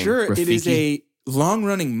pretty sure it is a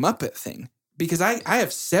long-running Muppet thing because I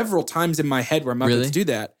have several times in my head where Muppets do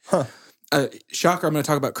that. Huh. Shocker, I'm going to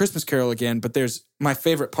talk about Christmas Carol again, but there's my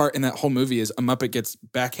favorite part in that whole movie is a Muppet gets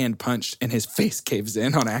backhand punched and his face caves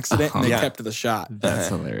in on accident and they kept the shot. That's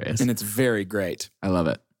hilarious. And it's very great. I love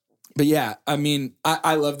it. But yeah, I mean,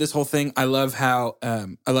 I love this whole thing. I love how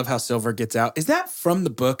Silver gets out. Is that from the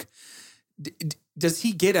book? Does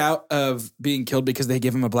he get out of being killed because they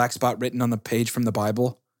give him a black spot written on the page from the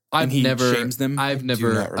Bible? Shames them? I've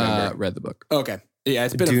never read the book. Okay. Yeah,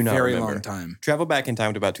 it's been a very long time. Travel back in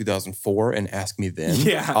time to about 2004 and ask me then.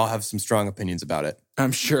 Yeah. I'll have some strong opinions about it.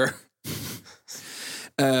 I'm sure.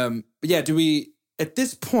 Do we, at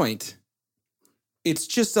this point, it's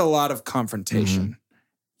just a lot of confrontation. Mm-hmm.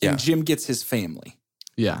 And Jim gets his family.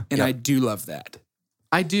 Yeah. And I do love that.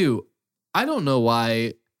 I do. I don't know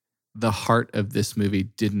why the heart of this movie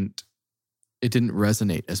didn't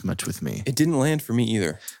resonate as much with me. It didn't land for me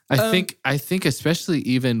either. I think especially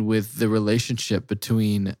even with the relationship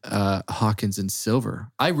between Hawkins and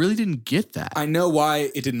Silver, I really didn't get that. I know why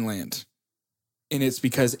it didn't land. And it's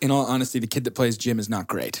because, in all honesty, the kid that plays Jim is not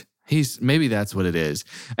great. Maybe that's what it is.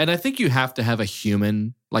 And I think you have to have a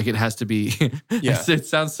human, like it has to be, it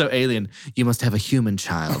sounds so alien. You must have a human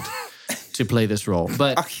child to play this role.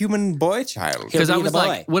 But a human boy child. Because I was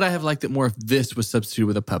like, would I have liked it more if this was substituted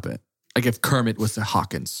with a puppet? Like if Kermit was a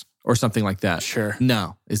Hawkins or something like that. Sure.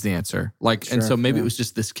 No is the answer. And so maybe it was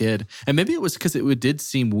just this kid. And maybe it was because it did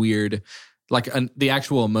seem weird. Like the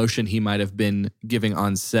actual emotion he might have been giving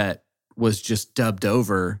on set was just dubbed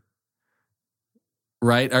over.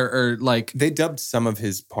 Right? Or like they dubbed some of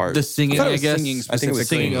his parts. The singing, I guess. I think it was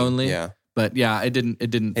singing only. Yeah. But yeah, it didn't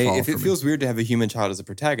Hey, fall if it for feels weird to have a human child as a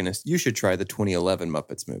protagonist, you should try the 2011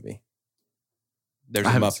 Muppets movie. There's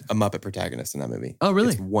a Muppet protagonist in that movie. Oh,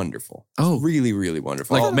 really? It's wonderful. Oh. It's really, really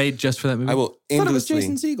wonderful. Like made just for that movie? I will endlessly... I thought it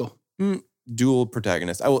was Jason Segel. Dual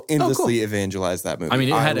protagonist. I will endlessly evangelize that movie. I mean,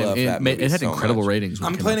 it had incredible ratings.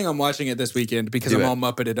 I'm planning on watching it this weekend because I'm all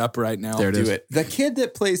Muppeted up right now. There it is. The kid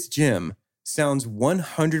that plays Jim sounds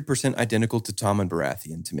 100% identical to Tommen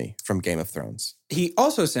Baratheon to me from Game of Thrones. He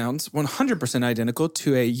also sounds 100% identical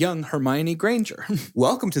to a young Hermione Granger.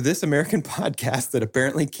 Welcome to this American podcast that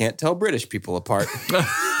apparently can't tell British people apart.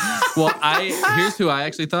 Well, here's who I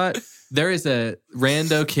actually thought. There is a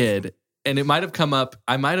rando kid, and it might have come up.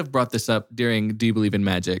 I might have brought this up during Do You Believe in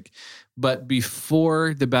Magic? But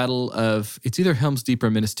before the battle of, it's either Helm's Deep or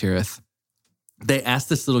Minas Tirith, they asked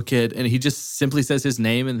this little kid, and he just simply says his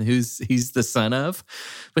name and he's the son of.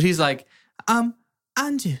 But he's like,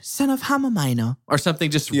 Andrew, son of Hamamino, or something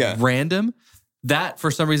just random. That, for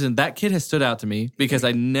some reason, that kid has stood out to me because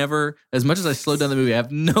I never, as much as I slowed down the movie, I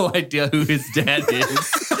have no idea who his dad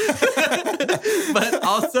is. But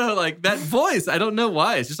also, like, that voice, I don't know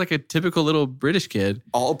why. It's just like a typical little British kid.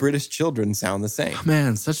 All British children sound the same. Oh,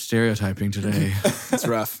 man, such stereotyping today. It's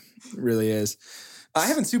rough. It really is. I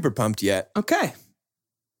haven't super pumped yet. Okay.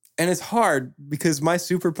 And it's hard because my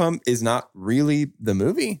super pump is not really the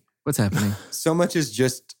movie. What's happening? So much as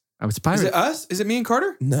just... I was pirate. Is it us? Is it me and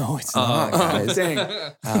Carter? No, it's not, guys.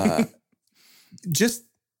 Dang. Just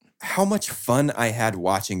how much fun I had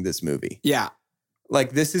watching this movie. Yeah.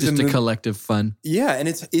 Like this is just a collective fun. Yeah, and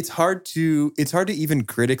it's hard to even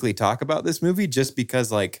critically talk about this movie just because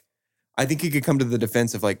like I think you could come to the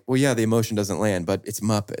defense of like, well, yeah, the emotion doesn't land, but it's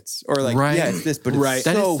Muppets. Or like, yeah, it's this, but it's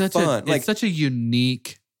so fun. It's such a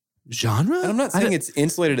unique genre. And I'm not saying it's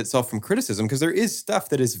insulated itself from criticism because there is stuff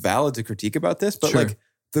that is valid to critique about this, but like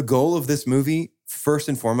the goal of this movie, first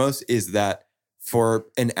and foremost, is that for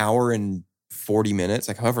an hour and 40 minutes,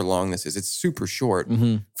 like however long this is, it's super short.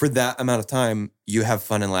 Mm-hmm. For that amount of time, you have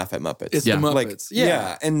fun and laugh at Muppets. It's the Muppets. Like,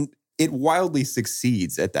 yeah. And it wildly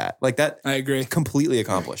succeeds at that. Like that. I agree. Completely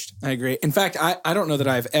accomplished. I agree. In fact, I don't know that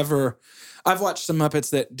I've watched some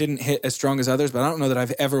Muppets that didn't hit as strong as others, but I don't know that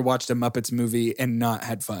I've ever watched a Muppets movie and not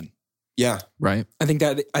had fun. Yeah. Right. I think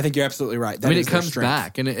you're absolutely right. I mean, it comes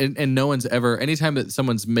back and no one's ever, anytime that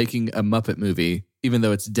someone's making a Muppet movie, even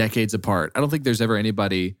though it's decades apart, I don't think there's ever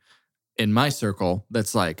anybody in my circle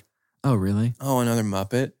that's like, oh, really? Oh, another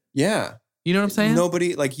Muppet? Yeah. You know what I'm saying?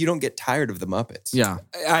 Nobody, like, you don't get tired of the Muppets. Yeah.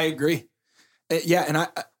 I agree. Yeah, and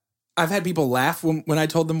I've had people laugh when I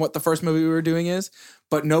told them what the first movie we were doing is,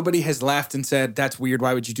 but nobody has laughed and said, that's weird,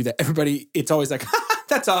 why would you do that? Everybody, it's always like,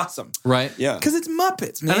 that's awesome. Right? Yeah. Because it's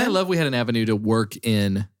Muppets, man. And I love we had an avenue to work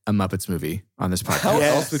in a Muppets movie on this podcast. How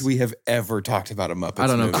else would we have ever talked about a Muppets I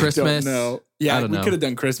don't know. movie? Christmas. No. Yeah, I don't we know. could have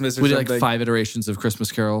done Christmas or We did something. like 5 iterations of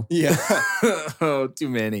Christmas Carol. Yeah. Oh, too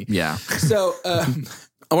many. Yeah. So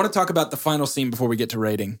I want to talk about the final scene before we get to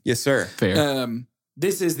rating. Yes, sir. Fair.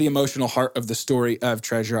 This is the emotional heart of the story of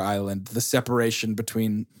Treasure Island, the separation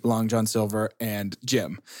between Long John Silver and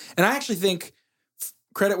Jim. And I actually think,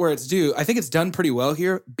 credit where it's due, I think it's done pretty well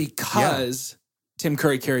here because Tim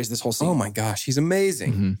Curry carries this whole scene. Oh my gosh, he's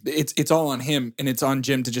amazing. Mhm. It's all on him, and it's on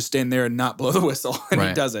Jim to just stand there and not blow the whistle, and he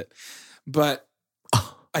Right. does it. But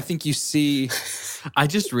I think you see... I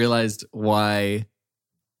just realized why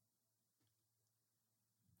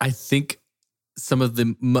I think some of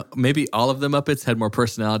the, maybe all of the Muppets had more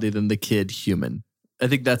personality than the kid human. I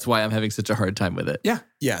think that's why I'm having such a hard time with it.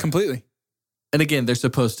 Yeah, completely. And again, they're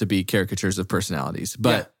supposed to be caricatures of personalities,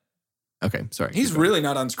 but okay, sorry. He's really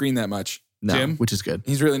not on screen that much, no, Jim. which is good.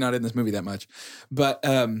 He's really not in this movie that much. But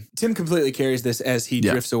Tim completely carries this as he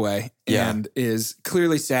Yeah. drifts away and is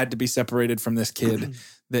clearly sad to be separated from this kid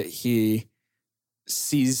that he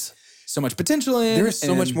sees so much potential in. There is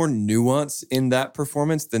so much and- more nuance in that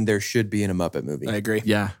performance than there should be in a Muppet movie. I agree.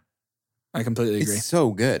 Yeah. I completely agree. It's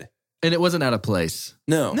so good. And it wasn't out of place.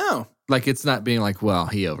 No. No. Like, it's not being like, well,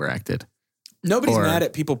 he overacted. Nobody's Or- mad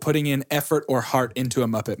at people putting in effort or heart into a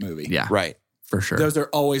Muppet movie. Yeah, Right. for sure. Those are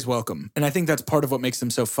always welcome. And I think that's part of what makes them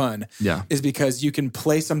so fun Yeah. is because you can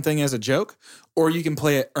play something as a joke or you can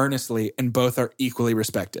play it earnestly and both are equally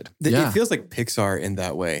respected. Yeah. It feels like Pixar in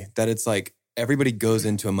that way, that it's like everybody goes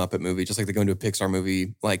into a Muppet movie just like they go into a Pixar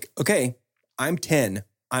movie, like, okay, I'm 10.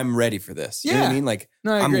 I'm ready for this. You know what I Yeah. mean? Like,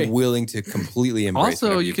 No, I agree. I'm willing to completely embrace Also,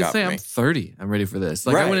 whatever you can got say for I'm me. 30. I'm ready for this.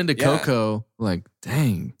 Like, I Right, went into yeah. Coco, like,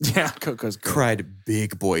 dang. Yeah, Coco's great. Cried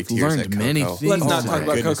big boy tears Learned at Coco. many things. Let's not Oh talk my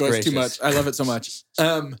about goodness Coco. It's too gracious. much. I love it so much.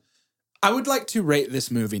 I would like to rate this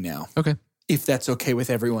movie now, Okay. if that's okay with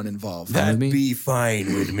everyone involved. Fine with me. That'd be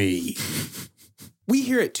fine with me. We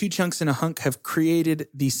here at Two Chunks and a Hunk have created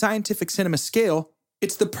the scientific cinema scale.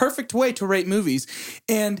 It's the perfect way to rate movies.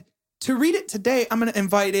 And to read it today, I'm going to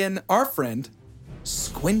invite in our friend,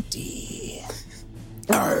 Squinty.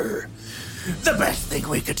 Arr. The best thing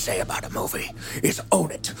we could say about a movie is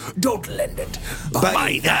own it, don't lend it.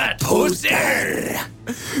 Buy that poster.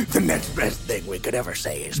 The next best thing we could ever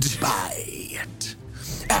say is buy it.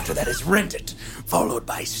 After that is rent it, followed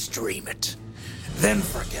by stream it. Then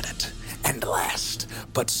forget it. And last,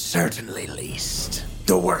 but certainly least,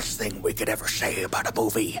 the worst thing we could ever say about a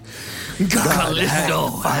movie. God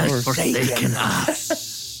has forsaken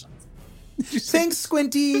us. Thanks,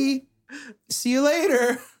 Squinty. See you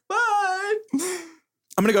later. Bye.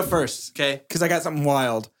 I'm going to go first. Okay. Because I got something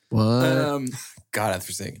wild. What? God, that's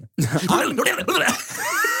forsaken.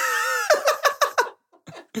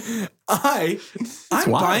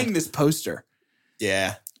 I'm wild. buying this poster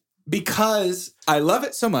Yeah. because I love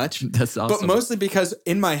it so much. That's awesome. But mostly because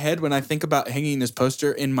in my head, when I think about hanging this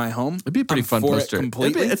poster in my home, It'd be a pretty I'm fun for it poster.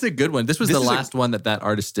 completely. It's a good one. This was This the is a- last one that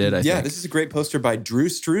artist did, I Yeah, think. this is a great poster by Drew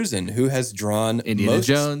Struzan, who has drawn Indiana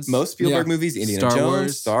Jones. most Spielberg Yeah. movies, Indiana Star Jones,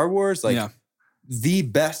 Wars. Star Wars, like Yeah. the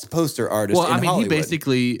best poster artist Well, in I mean, Hollywood. he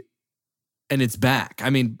basically, and it's back. I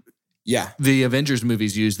mean, yeah, the Avengers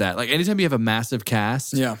movies use that. Like, anytime you have a massive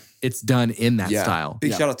cast, Yeah. it's done in that yeah. style. Big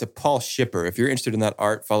Yeah. shout out to Paul Shipper. If you're interested in that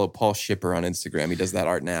art, follow Paul Shipper on Instagram. He does that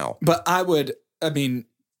art now. But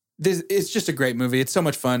it's just a great movie. It's so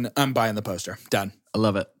much fun. I'm buying the poster. Done. I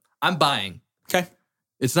love it. I'm buying. Okay.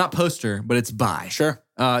 It's not poster, but it's buy. Sure.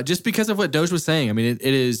 Just because of what Doge was saying. I mean,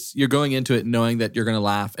 it is, you're going into it knowing that you're going to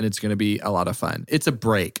laugh and it's going to be a lot of fun. It's a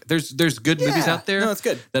break. There's good movies Yeah. out there No, it's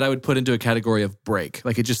good. that I would put into a category of break.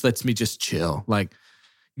 Like, it just lets me just chill. Like,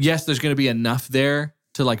 yes, there's going to be enough there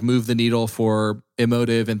to like move the needle for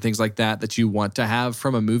emotive and things like that you want to have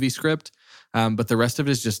from a movie script. But the rest of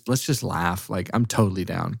it is just, let's just laugh. Like, I'm totally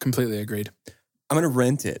down. Completely agreed. I'm going to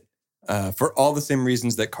rent it for all the same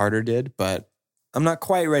reasons that Carter did, but I'm not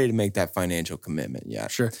quite ready to make that financial commitment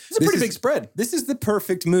yet. Sure. It's a This pretty is- big spread. This is the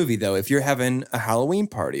perfect movie, though, if you're having a Halloween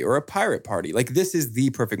party or a pirate party. Like, this is the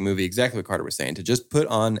perfect movie, exactly what Carter was saying, to just put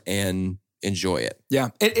on and enjoy it. Yeah.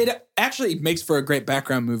 It actually makes for a great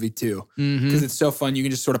background movie too. Because it's so fun. You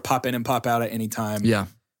can just sort of pop in and pop out at any time. Yeah.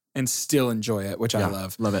 And still enjoy it, which I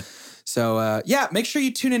love. Love it. So make sure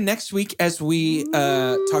you tune in next week as we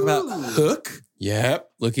talk about Hook.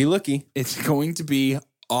 Yep. Looky. It's going to be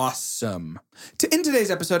awesome. In today's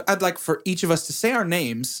episode, I'd like for each of us to say our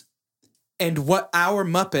names and what our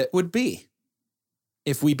Muppet would be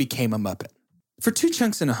if we became a Muppet. For 2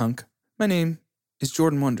 Chunks and a Hunk, my name is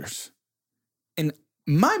Jordan Wonders. And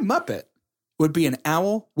my Muppet would be an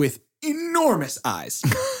owl with enormous eyes.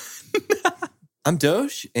 I'm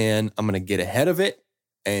Doge, and I'm going to get ahead of it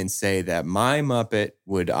and say that my Muppet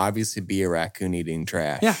would obviously be a raccoon eating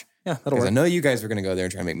trash. Yeah, that'll work. I know you guys are going to go there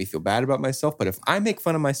and try to make me feel bad about myself, but if I make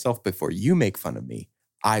fun of myself before you make fun of me,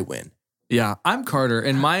 I win. Yeah, I'm Carter,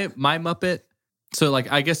 and my Muppet, so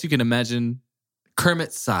like I guess you can imagine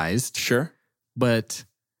Kermit-sized. Sure. But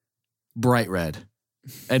bright red.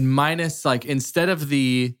 And minus, like, instead of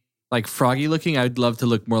the, like, froggy looking, I'd love to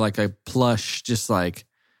look more like a plush, just like,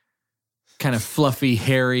 kind of fluffy,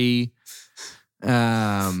 hairy.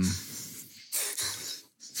 I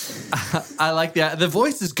like that. The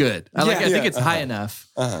voice is good. I think it's high enough.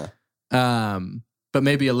 But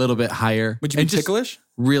maybe a little bit higher. Would you be ticklish?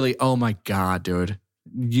 Really, oh my God, dude.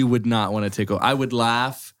 You would not want to tickle. I would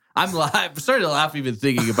laugh. I'm starting to laugh even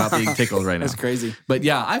thinking about being tickled right now. That's crazy. But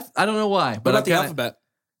yeah, I don't know why. But what about the alphabet?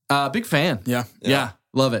 Big fan. Yeah.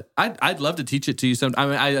 Love it. I'd love to teach it to you some. I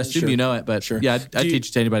mean, I assume you know it, but yeah, I'd teach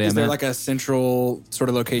it to anybody. Is there like a central sort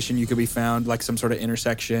of location you could be found, like some sort of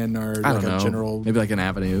intersection or I like don't know. a general, maybe like an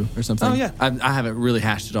avenue or something? Oh yeah, I haven't really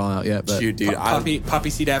hashed it all out yet. But dude, Poppy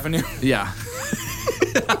Seed Avenue. Yeah.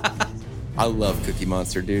 I love Cookie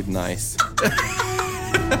Monster, dude. Nice.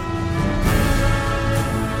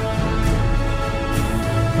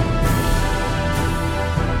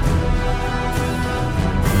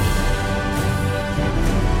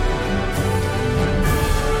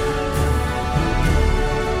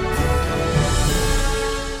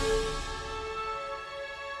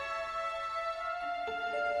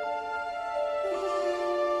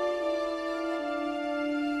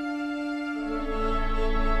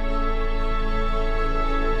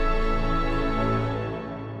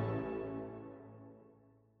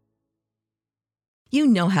 You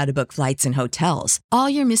know how to book flights and hotels. All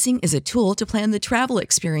you're missing is a tool to plan the travel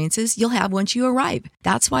experiences you'll have once you arrive.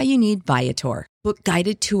 That's why you need Viator. Book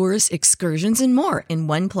guided tours, excursions, and more in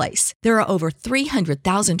one place. There are over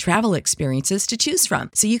 300,000 travel experiences to choose from,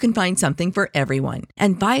 so you can find something for everyone.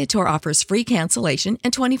 And Viator offers free cancellation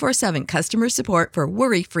and 24/7 customer support for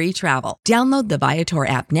worry-free travel. Download the Viator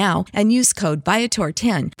app now and use code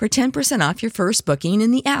Viator10 for 10% off your first booking in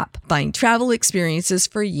the app. Find travel experiences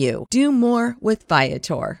for you. Do more with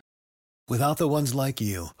Viator. Without the ones like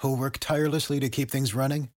you, who work tirelessly to keep things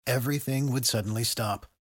running, everything would suddenly stop.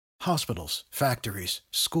 Hospitals, factories,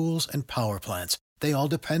 schools, and power plants, they all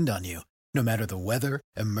depend on you. No matter the weather,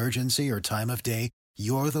 emergency, or time of day,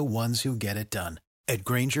 you're the ones who get it done. At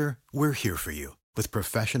Grainger, we're here for you with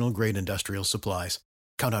professional-grade industrial supplies.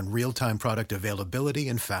 Count on real-time product availability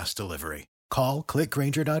and fast delivery. Call, click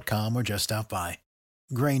Grainger.com, or just stop by.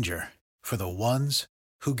 Grainger, for the ones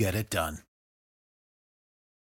who get it done.